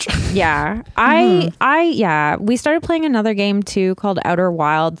carnage. yeah, we started playing another game too called Outer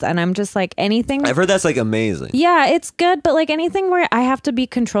Wilds, and I'm just like anything. I've heard that's like amazing. Yeah, it's good, but like anything where I have to be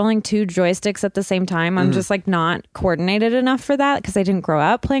controlling 2 joysticks at the same time, I'm just like not coordinated enough for that because I didn't grow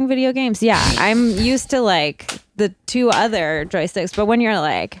up playing video games. Yeah, I'm used to like the 2 other joysticks, but when you're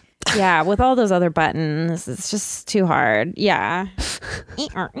like, yeah, with all those other buttons, it's just too hard. Yeah.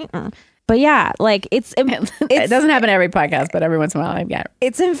 But yeah, like it doesn't happen every podcast, but every once in a while I get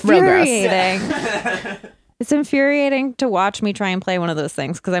it's real gross. infuriating. It's infuriating to watch me try and play one of those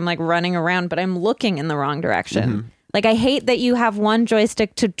things because I'm like running around, but I'm looking in the wrong direction. Like, I hate that you have one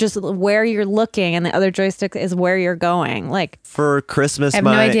joystick to just where you're looking and the other joystick is where you're going. Like, For Christmas, I have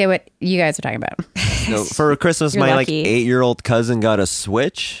no idea what you guys are talking about. For Christmas, You're my lucky. 8-year-old cousin got a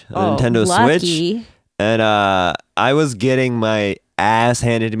Switch, a Nintendo Switch. lucky. And I was getting my ass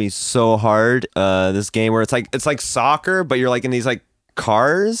handed to me so hard. This game where it's like soccer, but you're like in these like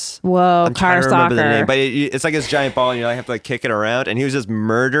cars. Whoa, I'm trying car to remember soccer. the name, but it's like this giant ball, and you like have to like kick it around. And he was just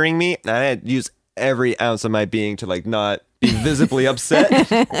murdering me, and I had to use every ounce of my being to like not be visibly upset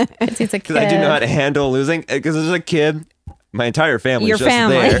Because he's a kid. because I do know how to handle losing. Because as a kid, my entire family Your was just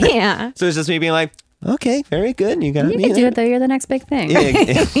family. there. Yeah. So it's just me being like, okay, very good. You got You me. can do it though. You're the next big thing.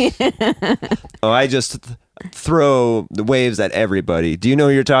 Yeah. Oh, I just throw the waves at everybody. Do you know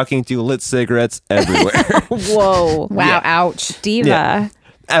who you're talking to? Lit cigarettes everywhere. Whoa. Wow. Yeah. Ouch. Diva. Yeah.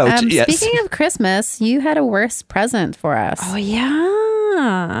 Ouch. Yes. Speaking of Christmas, you had a worse present for us. Oh,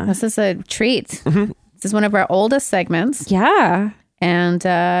 yeah. This is a treat. This is one of our oldest segments, Yeah. and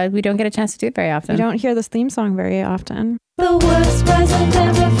we don't get a chance to do it very often. You don't hear this theme song very often. The worst present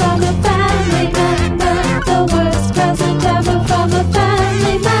ever from a family member. The worst present ever from a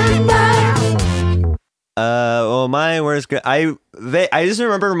family member. Well, my worst. I just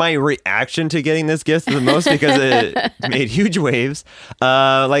remember my reaction to getting this gift the most because it made huge waves.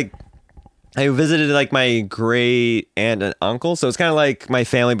 Like I visited like my great aunt and uncle, so it's kind of like my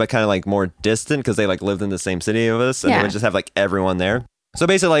family, but kind of like more distant because they like lived in the same city of us, and they Yeah. would just have like everyone there. So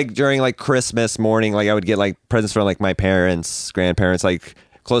basically, like during like Christmas morning, like I would get like presents from like my parents, grandparents, like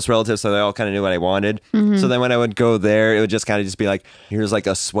close relatives, so they all kind of knew what I wanted. So then when I would go there, it would just kind of just be like, here's like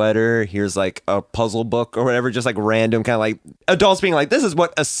a sweater, here's like a puzzle book or whatever, just like random kind of like adults being like, this is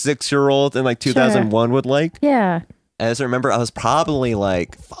what a 6-year-old in like 2001 would like. Yeah. And I just remember I was probably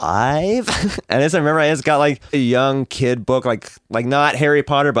like 5. And I just remember I just got like a young kid book, like not Harry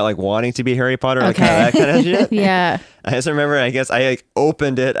Potter, but like wanting to be Harry Potter, like kind of that kind of shit. Yeah. I just remember, I guess I like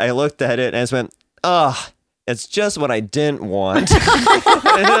opened it, I looked at it, and I just went, ugh, it's just what I didn't want.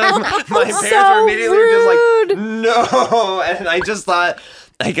 And then my parents were immediately just like, no. And I just thought,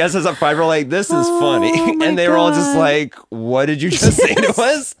 I guess as a 5-year-old, like, this is funny. And they were all just like, what did you just say to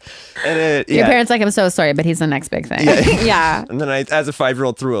us? And it, Your yeah. parents like, I'm so sorry, but he's the next big thing. Yeah. And then I, as a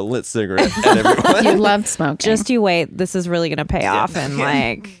 5-year-old, threw a lit cigarette at everyone. You loved smoking. Just you wait. This is really going to pay off in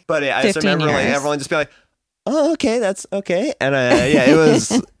like But yeah, I just 15 remember like years. everyone just be like, oh, okay, that's okay. And yeah, it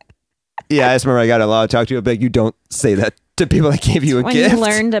was, yeah, I just remember I got a lot of talk to you, but you don't say that to people that gave you a when gift. you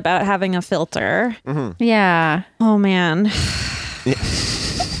learned about having a filter. yeah. Oh, man.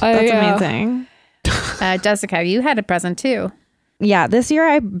 That's amazing. Jessica, you had a present too. Yeah, this year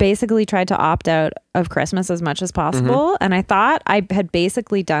I basically tried to opt out of Christmas as much as possible. And I thought I had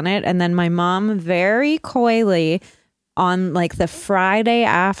basically done it. And then my mom very coyly on like the Friday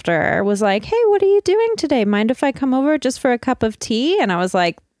after was like, hey, what are you doing today? Mind if I come over just for a cup of tea? And I was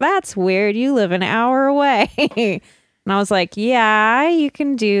like, that's weird. You live an hour away. And I was like, yeah, you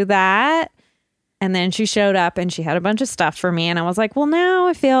can do that. And then she showed up and she had a bunch of stuff for me. And I was like, well, now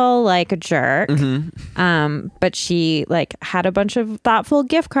I feel like a jerk. But she like had a bunch of thoughtful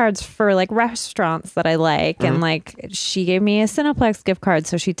gift cards for like restaurants that I like. And like she gave me a Cineplex gift card.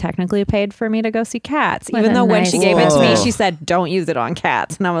 So she technically paid for me to go see Cats. What Even a though when nice she gave it to me, Whoa. she said, don't use it on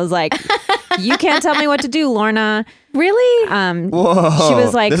cats. And I was like, you can't tell me what to do, Lorna. Really? Whoa. She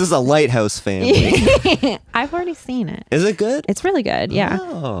was like- this is a Lighthouse family. I've already seen it. Is it good? It's really good. Yeah.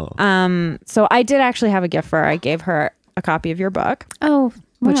 Oh. So I did actually have a gift for her. I gave her a copy of your book, Oh,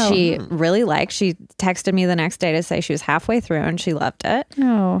 which wow. she really liked. She texted me the next day to say she was halfway through and she loved it.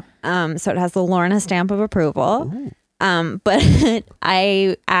 Oh. So it has the Lorna stamp of approval. But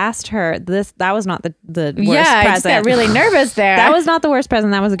I asked her this. That was not the worst Yeah, I just present. got really nervous there. That was not the worst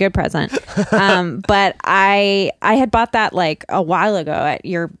present. That was a good present. But I had bought that like a while ago at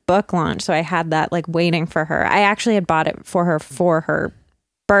your book launch, so I had that like waiting for her. I actually had bought it for her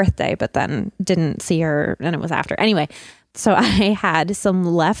birthday, but then didn't see her, and it was after. Anyway, so I had some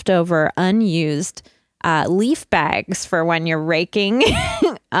leftover unused leaf bags for when you're raking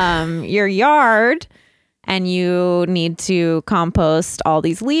your yard. And you need to compost all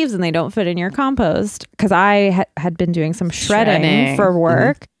these leaves and they don't fit in your compost. Because I had been doing some shredding for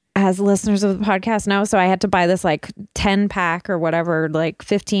work, as listeners of the podcast know. So I had to buy this like 10 pack or whatever, like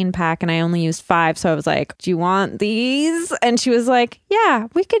 15 pack. And I only used 5. So I was like, do you want these? And she was like, yeah,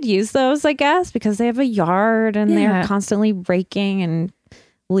 we could use those, I guess, because they have a yard and Yeah. they're constantly raking and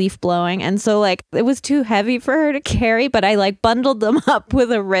leaf blowing. And so like it was too heavy for her to carry, but I like bundled them up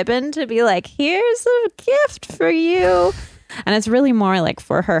with a ribbon to be like, here's a gift for you. And it's really more like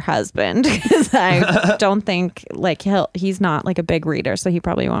for her husband, because I don't think like he's not like a big reader, so he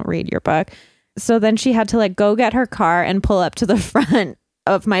probably won't read your book. So then she had to like go get her car and pull up to the front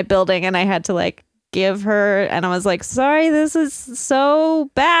of my building, and I had to like give her, and I was like, sorry, this is so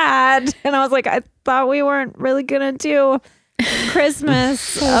bad. And I was like, I thought we weren't really gonna do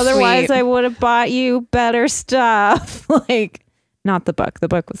Christmas. Otherwise sweet. I would have bought you better stuff. Like, not the book. The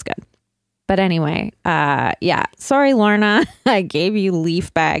book was good. But anyway, yeah. Sorry, Lorna. I gave you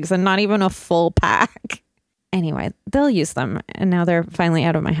leaf bags and not even a full pack. Anyway, they'll use them. And now they're finally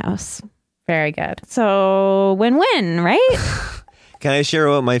out of my house. Very good. So win-win, right? Can I share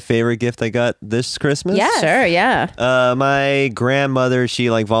what my favorite gift I got this Christmas? Yes. Sure, yeah. My grandmother,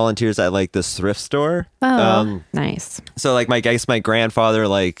 she like volunteers at like this thrift store. Oh. Nice. So like I guess my grandfather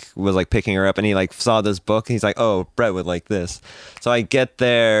like was like picking her up, and he like saw this book, and he's like, oh, Brett would like this. So I get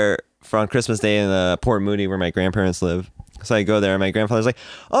there for on Christmas Day in Port Moody, where my grandparents live. So I go there, and my grandfather's like,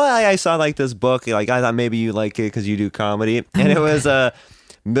 oh, I saw like this book, like I thought maybe you like it because you do comedy. And it was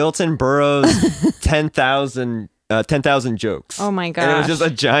Milton Burrows 10,000 jokes. Oh my And it was gosh. just a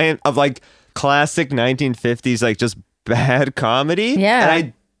giant of like classic 1950s like just bad comedy. Yeah. And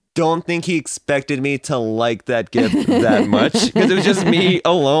I don't think he expected me to like that gift that much, because it was just me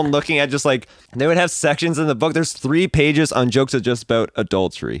alone looking at just like, they would have sections in the book. There's 3 pages on jokes of just about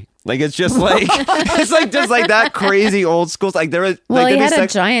adultery. Like it's just like it's like just like that crazy old school. Like there was Well, like he there'd had be a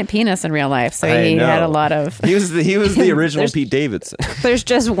giant penis in real life, so I he had know. a lot of. He was the original Pete Davidson. There's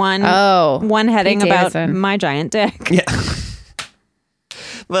just one Oh, one heading Pete about Davidson. my giant dick. Yeah.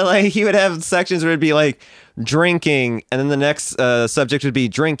 But like he would have sections where it'd be like drinking, and then the next subject would be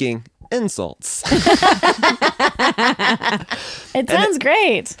drinking insults. It sounds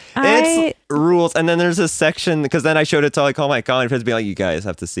great. It's rules. And then there's a section, because then I showed it to like all my comedy friends, be like, you guys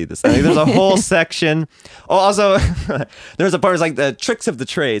have to see this. And, like, there's a whole section. Oh, also there's a part that's like the tricks of the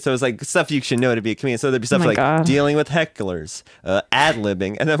trade. So it's like stuff you should know to be a comedian. So there'd be stuff my like God. dealing with hecklers,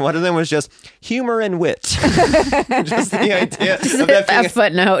 ad-libbing, and then one of them was just humor and wit. Just the idea of that being A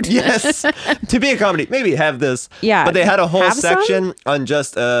footnote. yes, to be a comedy, maybe have this. Yeah, but they had a whole have some? section on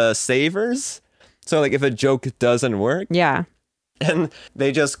just savers. So like if a joke doesn't work, Yeah. and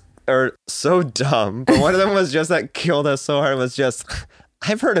they just are so dumb. But one of them was just that killed us so hard was just,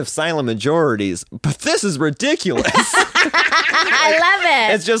 I've heard of silent majorities, but this is ridiculous. I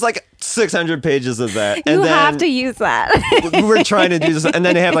love it. It's just like 600 pages of that. You And then have to use that. we're trying to do this, and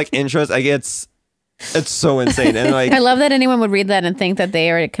then they have like intros. Like it's so insane. And like I love that anyone would read that and think that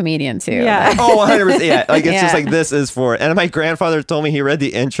they are a comedian too. Yeah. oh, 100%. Yeah. Like, it's just Yeah. like, this is for it. And my grandfather told me he read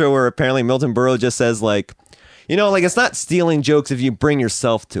the intro where apparently Milton Berle just says, like, you know, like, it's not stealing jokes if you bring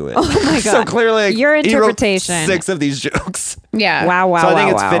yourself to it. Oh my So God. clearly, like, Your he wrote interpretation. 6 of these jokes. Yeah. Wow. So I think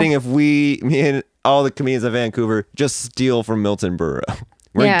wow, it's wow. fitting if me and all the comedians of Vancouver just steal from Milton Berle.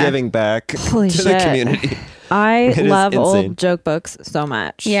 We're Yeah. giving back Holy to the shit. community. I It is love insane. old joke books so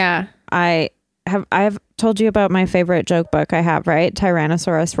much. Yeah. I've told you about my favorite joke book I have, right?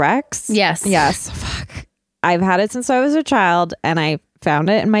 Tyrannosaurus Rex. Yes. Yes. Fuck. I've had it since I was a child, and I found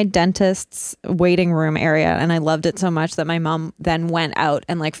it in my dentist's waiting room area, and I loved it so much that my mom then went out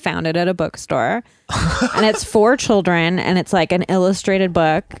and like found it at a bookstore. And it's for children, and it's like an illustrated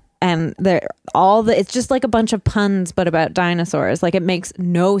book, and it's just like a bunch of puns but about dinosaurs. Like, it makes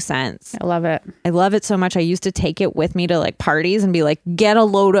no sense. I love it. I love it so much. I used to take it with me to like parties and be like, get a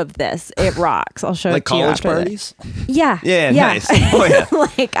load of this. It rocks. I'll show Like it to you college after this. parties? Yeah. Yeah, nice. Oh, yeah.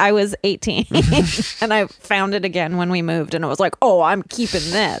 Like, I was 18 and I found it again when we moved, and I was like, oh, I'm keeping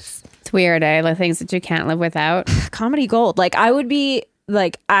this. It's weird, eh? Like things that you can't live without. Comedy gold. Like, I would be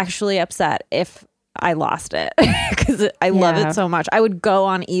like actually upset if I lost it because I love Yeah. it so much. I would go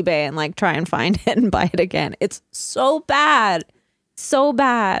on eBay and like try and find it and buy it again. It's so bad. So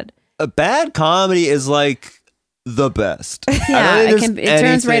bad. A bad comedy is like the best. I don't Yeah. think It, there's it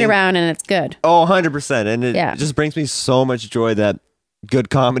turns right anything- around and it's good. Oh, 100%. And it Yeah. just brings me so much joy that good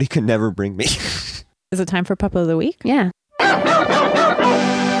comedy could never bring me. Is it time for Puppo of the Week? Yeah.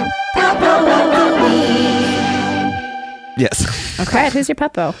 Yes. Okay. Who's your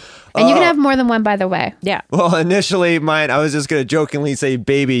puppo? And you can have more than one, by the way. Yeah. Well, initially mine, I was just going to jokingly say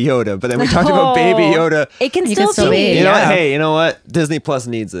Baby Yoda, but then we talked about Baby Yoda. It can You still can still be. be. You know what? Yeah. Hey, you know what? Disney Plus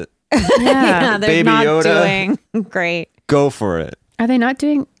needs it. Yeah, Yeah. they're Baby not Yoda. doing great. Go for it. Are they not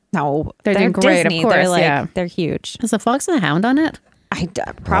doing? No, They're doing great, of Disney. course, They're like yeah. they're huge. Is the Fox and the Hound on it?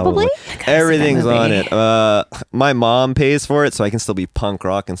 Probably. Everything's movie. on it. My mom pays for it, so I can still be punk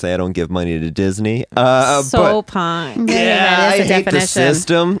rock and say I don't give money to Disney. So but punk. yeah, that is I the hate the definition.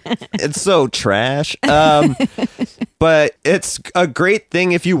 system. It's so trash. But it's a great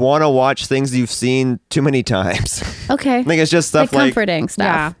thing if you want to watch things you've seen too many times. Okay. I think it's just stuff Like like comforting stuff.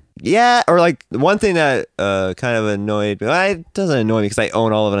 Yeah. Yeah, or like one thing that kind of annoyed me. Well, it doesn't annoy me because I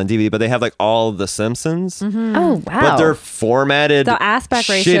own all of it on DVD, but they have like all of the Simpsons, Oh wow. but they're formatted. The aspect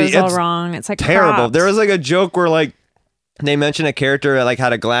ratio shitty. is all It's wrong. It's like terrible. cropped. There was like a joke where like they mentioned a character that like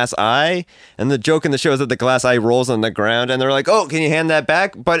had a glass eye, and the joke in the show is that the glass eye rolls on the ground, and they're like, "Oh, can you hand that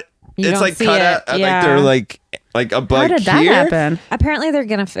back?" But You it's don't like see cut it. out. Yeah. Like they're like a How bug did that here. happen? Apparently, they're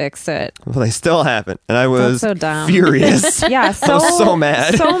gonna fix it. Well, they still haven't, and I was so dumb. furious. Yeah, I was so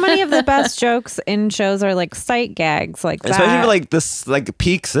mad. So many of the best jokes in shows are like sight gags, like Especially that. for like this, like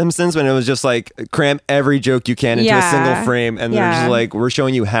peak Simpsons, when it was just like cram every joke you can into a single frame, and they're Yeah. just like, we're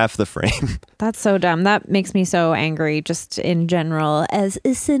showing you half the frame. That's so dumb. That makes me so angry, just in general, as a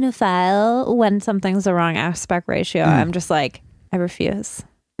cinephile. When something's the wrong aspect ratio, I'm just like, I refuse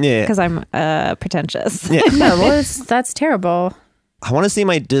Yeah, because I'm pretentious. yeah. No, well, that's terrible. I want to see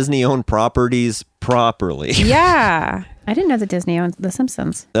my Disney-owned properties properly. Yeah, I didn't know that Disney owned The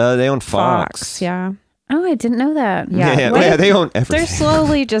Simpsons. They own Fox. Yeah, Oh, I didn't know that. Yeah, What? yeah, they own everything. they're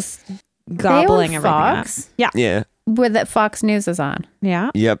slowly just gobbling they own everything Fox, up. Yeah, Yeah. where that Fox News is on.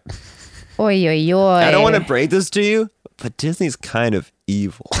 yeah. Yep. Oy oy oy. I don't want to break this to you, but Disney's kind of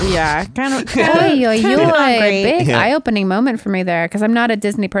evil. Yeah, kind of. Oy oy Kinda not oy. great. Big Yeah. eye-opening moment for me there because I'm not a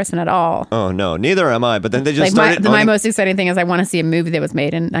Disney person at all. Oh no, neither am I. But then they just Like started. my owning- most exciting thing is I want to see a movie that was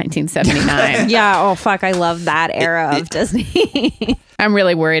made in 1979. Yeah. Oh fuck! I love that era of Disney. I'm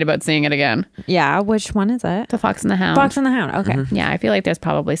really worried about seeing it again. Yeah. Which one is it? The Fox and the Hound. Fox and the Hound. Okay. Yeah, I feel like there's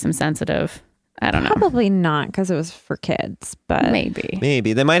probably some sensitive. I don't know. Probably not because it was for kids, but Maybe.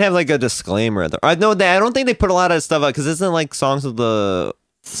 Maybe they might have like a disclaimer. I know that I don't think they put a lot of stuff out because isn't like Songs of the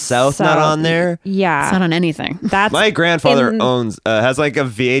South not on there? It's yeah, not on anything. that's My grandfather in- owns has like a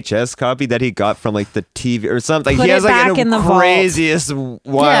VHS copy that he got from like the TV or something. Put He has it like back in the the vault. craziest wild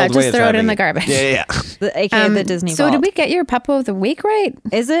Yeah, just way of throw it in having the garbage. Yeah, the, aka the Disney. So vault. did we get your Puppo of the Week right?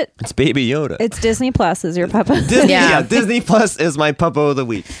 Is it? it's Baby Yoda. It's Disney Plus. Is your papa? Disney, Yeah. yeah, Disney Plus is my Puppo of the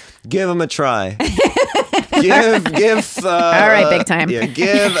Week. Give him a try. give. All right, big time. Yeah,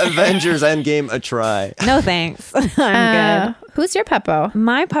 give Avengers Endgame a try. No thanks. I'm good. Who's your Puppo?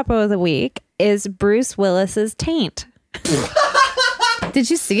 My papa of the week is Bruce Willis's taint. Did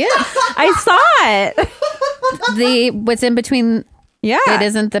you see it? I saw it. What's in between? Yeah, It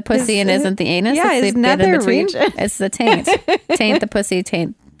isn't the pussy and isn't the anus. yeah, it's his the bit in nether between. region. It's the taint. Taint the pussy.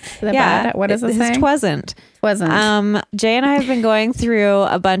 Taint the Yeah, bad. What is it his saying? Twasn't. Wasn't. Jay and I have been going through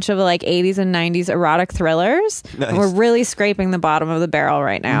a bunch of like 80s and 90s erotic thrillers. Nice. And we're really scraping the bottom of the barrel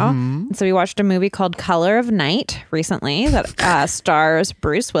right now. And so we watched a movie called Color of Night recently that stars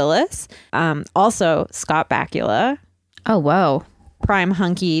Bruce Willis, also Scott Bakula. Oh whoa! Prime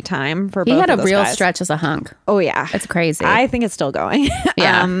hunky time for He both had a of those real guys. stretch as a hunk. Oh yeah, It's crazy. I think it's still going.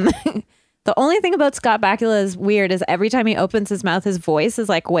 Yeah. The only thing about Scott Bakula is weird is every time he opens his mouth, his voice is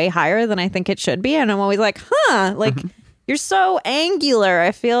like way higher than I think it should be. And I'm always like, like, you're so angular.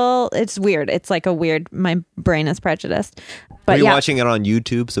 I feel it's weird. It's like a weird, my brain is prejudiced. Were But you yeah. watching it on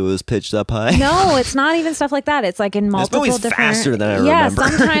YouTube so it was pitched up high? No, it's not even stuff like that. It's like in multiple movie's different. faster than I yeah, remember.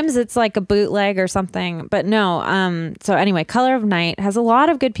 sometimes it's like a bootleg or something. But no. So anyway, Color of Night has a lot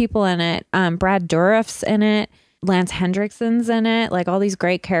of good people in it. Brad Dourif's in it. Lance Hendrickson's in it. Like all these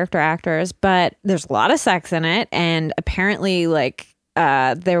great character actors. But there's a lot of sex in it, and apparently, like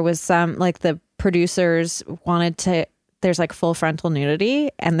there was some like the producers wanted to. There's like full frontal nudity,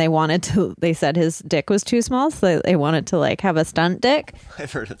 and they said his dick was too small, so they wanted to like have a stunt dick.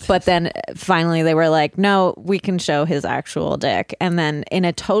 I've heard of this. But then finally they were like, no, we can show his actual dick. And then in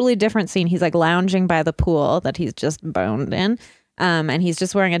a totally different scene, he's like lounging by the pool that he's just boned in. And he's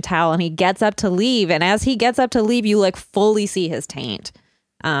just wearing a towel, and he gets up to leave. And as he gets up to leave, you like fully see his taint.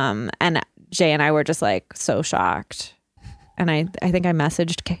 And Jay and I were just like so shocked. And I think I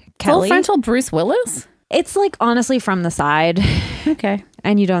messaged Full Kelly. frontal Bruce Willis. It's like honestly from the side, Okay.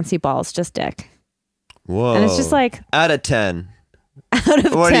 and you don't see balls, just dick. Whoa. And it's just like out of 10. out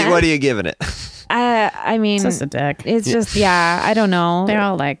of What 10. are you giving it? I mean, It's just a dick. it's just I don't know. They're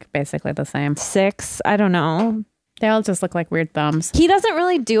all like basically the same. 6. I don't know. They all just look like weird thumbs. He doesn't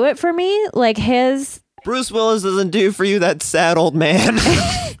really do it for me. Like his, Bruce Willis doesn't do for you that sad old man.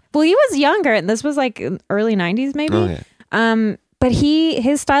 well, he was younger, and this was like early 90s maybe. Okay. But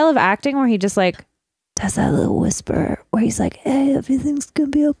his style of acting where he just like does that little whisper where he's like, "Hey, everything's gonna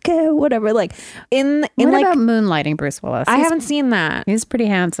be okay," or whatever. Like in What like about Moonlighting Bruce Willis? I haven't seen that, He's pretty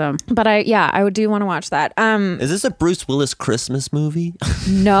handsome. but I do want to watch that. Is this a Bruce Willis Christmas movie?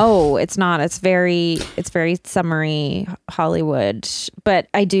 No, it's not. It's very summery Hollywood, but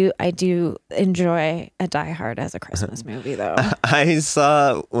I do enjoy a Die Hard as a Christmas movie though. I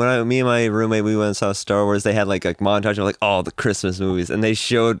saw me and my roommate, we went and saw Star Wars. They had like a montage of like all the Christmas movies, and they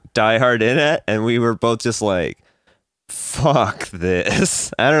showed Die Hard in it, and we were both just like, "Fuck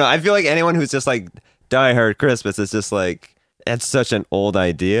this!" I don't know. I feel like anyone who's just like Die Hard Christmas is just like, that's such an old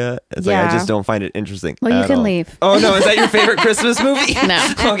idea. It's like I Yeah. just don't find it interesting. Well, you at can all. leave. Oh no, is that your favorite Christmas movie?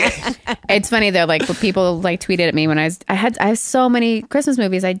 No. Okay. It's funny though, like when people like tweeted at me when I have so many Christmas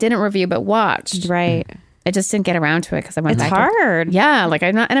movies I didn't review but watched. Right. I just didn't get around to it because I went It's back. hard. Yeah, like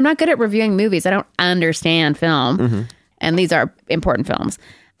I'm not good at reviewing movies. I don't understand film, and these are important films.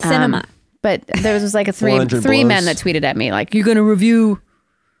 Cinema. But there was like 400 three men blows. that tweeted at me like, "You're gonna review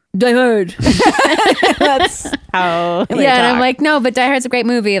Die Hard?" That's how. Yeah, and I'm like, "No, but Die Hard's a great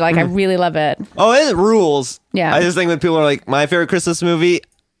movie. Like, I really love it." Oh, it rules. Yeah. I just think when people are like, my favorite Christmas movie,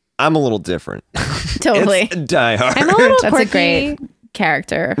 I'm a little different. Totally, It's Die Hard. I'm a little that's quirky. a great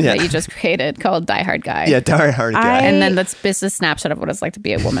character Yeah. that you just created called Die Hard Guy. Yeah, Die Hard guy. And then that's just a snapshot of what it's like to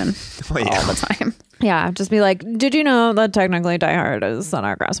be a woman Oh, yeah. all the time. Yeah, just be like, "Did you know that technically Die Hard is on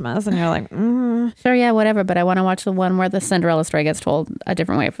our Christmas?" And you're like, Sure, yeah, whatever. But I want to watch the one where the Cinderella story gets told a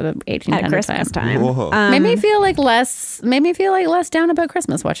different way for the 1800 at Christmas time. Whoa. Made me feel like less down about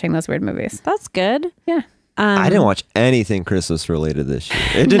Christmas watching those weird movies. That's good. Yeah. I didn't watch anything Christmas related this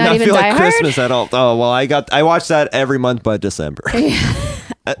year. It did Not not even feel Die like Hard? Christmas at all. Oh well, I watched that every month by December,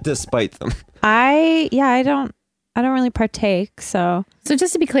 despite them. I don't really partake. So So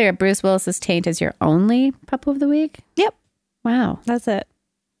just to be clear, Bruce Willis's Taint is your only Puppo of the Week? Yep. Wow. that's it.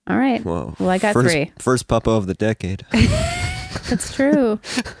 All right. Whoa. Well, I got first, 3. First Puppo of the decade. That's true.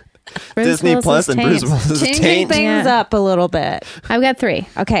 Bruce Disney Willis's Plus and Taint. Bruce Willis's Changing Taint. things Yeah. up a little bit. I've got 3.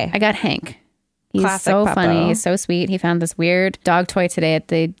 Okay. I got Hank. He's Classic so Puppo. funny. He's so sweet. He found this weird dog toy today at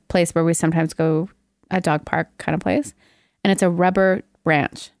the place where we sometimes go, a dog park kind of place. And it's a rubber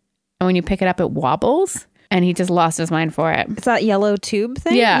branch. And when you pick it up, it wobbles. And he just lost his mind for it. It's that yellow tube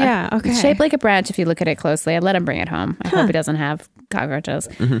thing. Yeah. Yeah. Okay. It's shaped like a branch if you look at it closely. I let him bring it home. I hope he doesn't have cockroaches.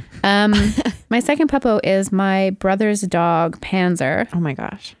 My second Puppo is my brother's dog, Panzer. Oh my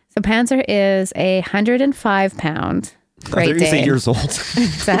gosh. So Panzer is 105-pound I thought Great you were gonna say Dane. years old.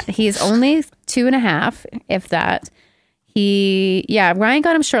 So he's only 2.5, if that. Ryan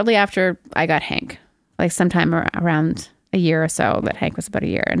got him shortly after I got Hank, like sometime around a year or so, but Hank was about a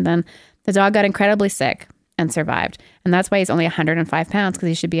year. And then the dog got incredibly sick and survived. And that's why he's only 105 pounds, because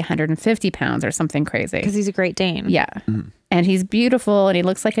he should be 150 pounds or something crazy. Because he's a Great Dane. Yeah. And he's beautiful and he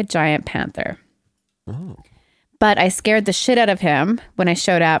looks like a giant panther. But I scared the shit out of him when I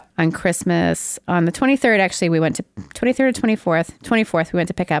showed up on Christmas. On the 23rd, actually, we went to 23rd or 24th, we went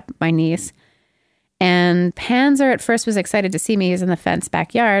to pick up my niece. And Panzer at first was excited to see me. He was in the fenced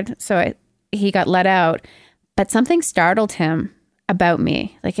backyard. So he got let out. But something startled him about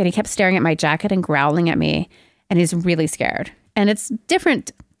me. And he kept staring at my jacket and growling at me. And he's really scared. And it's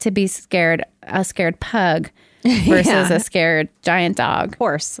different to be scared, a scared pug versus Yeah. a scared giant dog.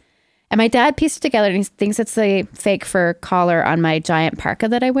 Horse. And my dad pieced it together and he thinks it's a fake fur collar on my giant parka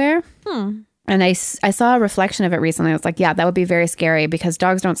that I wear. And I saw a reflection of it recently. I was like, yeah, that would be very scary because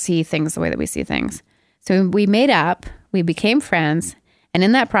dogs don't see things the way that we see things. So we made up, we became friends. And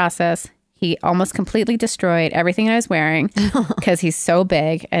in that process, he almost completely destroyed everything I was wearing because he's so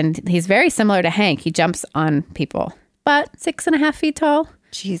big. And he's very similar to Hank. He jumps on people, but 6.5 feet tall.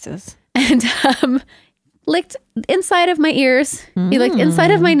 Jesus. And licked inside of my ears. He licked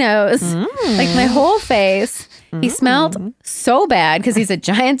inside of my nose, like my whole face. He smelled so bad because he's a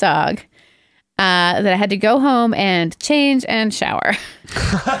giant dog that I had to go home and change and shower.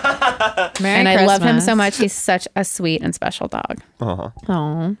 Merry And I love him Christmas. so much. He's such a sweet and special dog. Oh,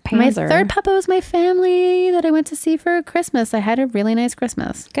 My Panzer. third Puppo is my family that I went to see for Christmas. I had a really nice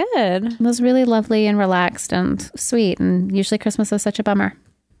Christmas. Good. It was really lovely and relaxed and sweet. And usually Christmas is such a bummer.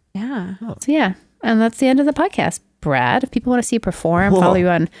 Yeah. So yeah, and that's the end of the podcast. Brad, if people want to see you perform, Whoa. follow you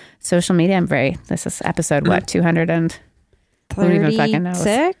on social media. This is episode what, 200 and who even fucking knows?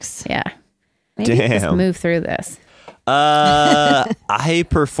 36? yeah. Maybe just Damn. move through this. I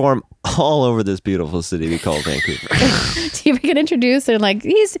perform all over this beautiful city we call Vancouver. Do you get introduced and like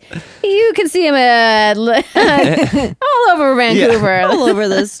you can see him at all over Vancouver. All over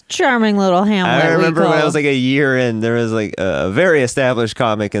this charming little hamlet. I remember we when I call- was like a year in, there was like a very established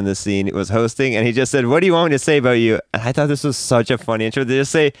comic in the scene was hosting, and he just said, "What do you want me to say about you?" And I thought this was such a funny intro to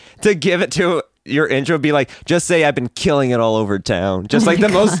just say, to give it to your intro would be like, just say I've been killing it all over town. Just like the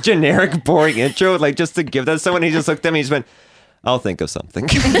most generic, boring intro, like just to give that to someone. He just looked at me, he just went, I'll think of something.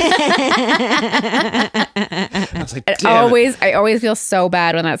 I was like, damn it. I always feel so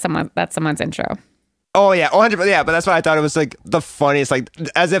bad when that's someone's intro. Oh yeah, 100%. Yeah, but that's why I thought it was like the funniest, like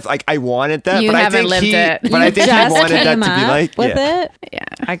as if like I wanted that. You but haven't I think lived it. But I think he Just wanted that came to be up like with yeah. it. Yeah.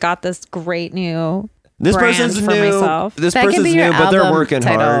 I got this great new This brand person's for new. myself. This That could person's be your new, but they're album working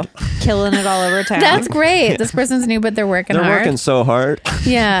title. hard. killing it all over town. That's great. This person's new, but they're working They're hard. working so hard.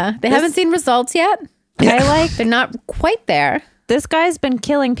 Yeah. They haven't seen results yet. I like They're not quite there. this guy's been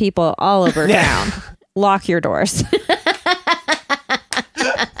killing people all over town. Lock your doors.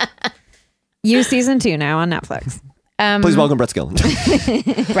 You season 2 now on Netflix. Please welcome Brett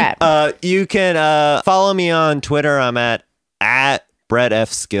Skillen. Brett. You can follow me on Twitter. I'm at Brett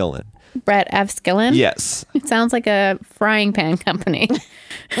F Skillen. Brett F. Skillen. Yes, It sounds like a frying pan company.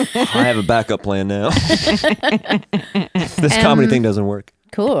 I have a backup plan now. This comedy thing doesn't work.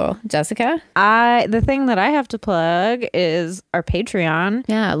 Cool. Jessica? The thing that I have to plug is our Patreon.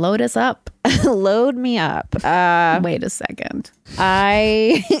 Yeah, load us up. Load me up. Wait a second.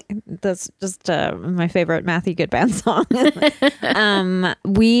 That's just my favorite Matthew Goodband song.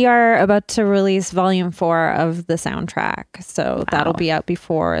 We are about to release volume 4 of the soundtrack, so that'll be out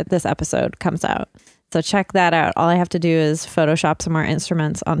before this episode comes out. So check that out. All I have to do is Photoshop some more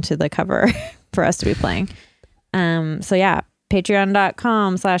instruments onto the cover for us to be playing. So yeah,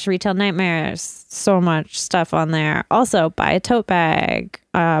 patreon.com/retail nightmares. So much stuff on there. Also buy a tote bag.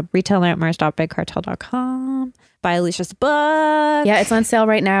 retailnightmares.bigcartel.com. Buy Alicia's book. Yeah, it's on sale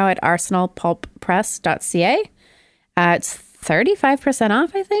right now at arsenalpulppress.ca. It's 35%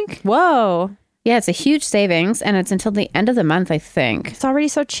 off, I think. Whoa. Yeah, it's a huge savings, and it's until the end of the month, I think. It's already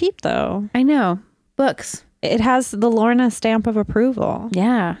so cheap though. I know. Books. It has the Lorna stamp of approval.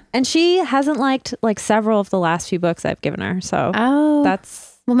 Yeah. And she hasn't liked like several of the last few books I've given her. So Oh.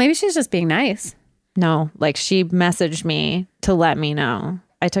 that's Well, maybe she's just being nice. no, like she messaged me to let me know.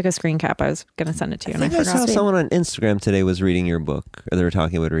 I took a screen cap. I was going to send it to you I and I think I saw forgot. someone on Instagram today was reading your book, or they were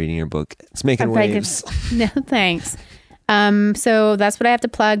talking about reading your book. It's making If I could- waves. No, thanks. So that's what I have to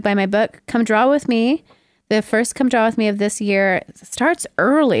plug. Buy my book, Come Draw With Me. The first Come Draw With Me of this year starts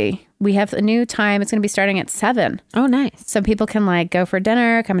early. We have a new time. It's going to be starting at 7. Oh, nice. So people can like go for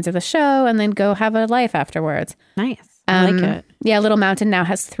dinner, come into the show, and then go have a life afterwards. Nice. I like it. Yeah, Little Mountain now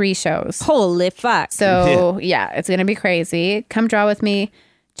has 3 shows. Holy fuck. So yeah, it's going to be crazy. Come Draw With Me,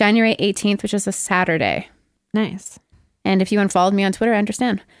 January 18th, which is a Saturday. Nice. And if you unfollowed me on Twitter, I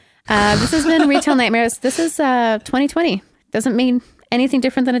understand. This has been Retail Nightmares. This is 2020. Doesn't mean anything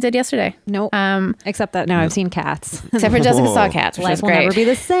different than it did yesterday. Nope. Except that now I've seen Cats. Except for Jessica Saw Cats, which Life is will great. never be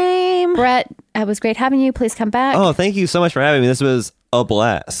the same. Brett, it was great having you. Please come back. Oh, thank you so much for having me. This was a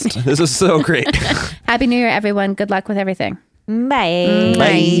blast. This was so great. Happy New Year, everyone. Good luck with everything. Bye.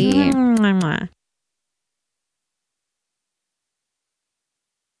 Bye. Mwah.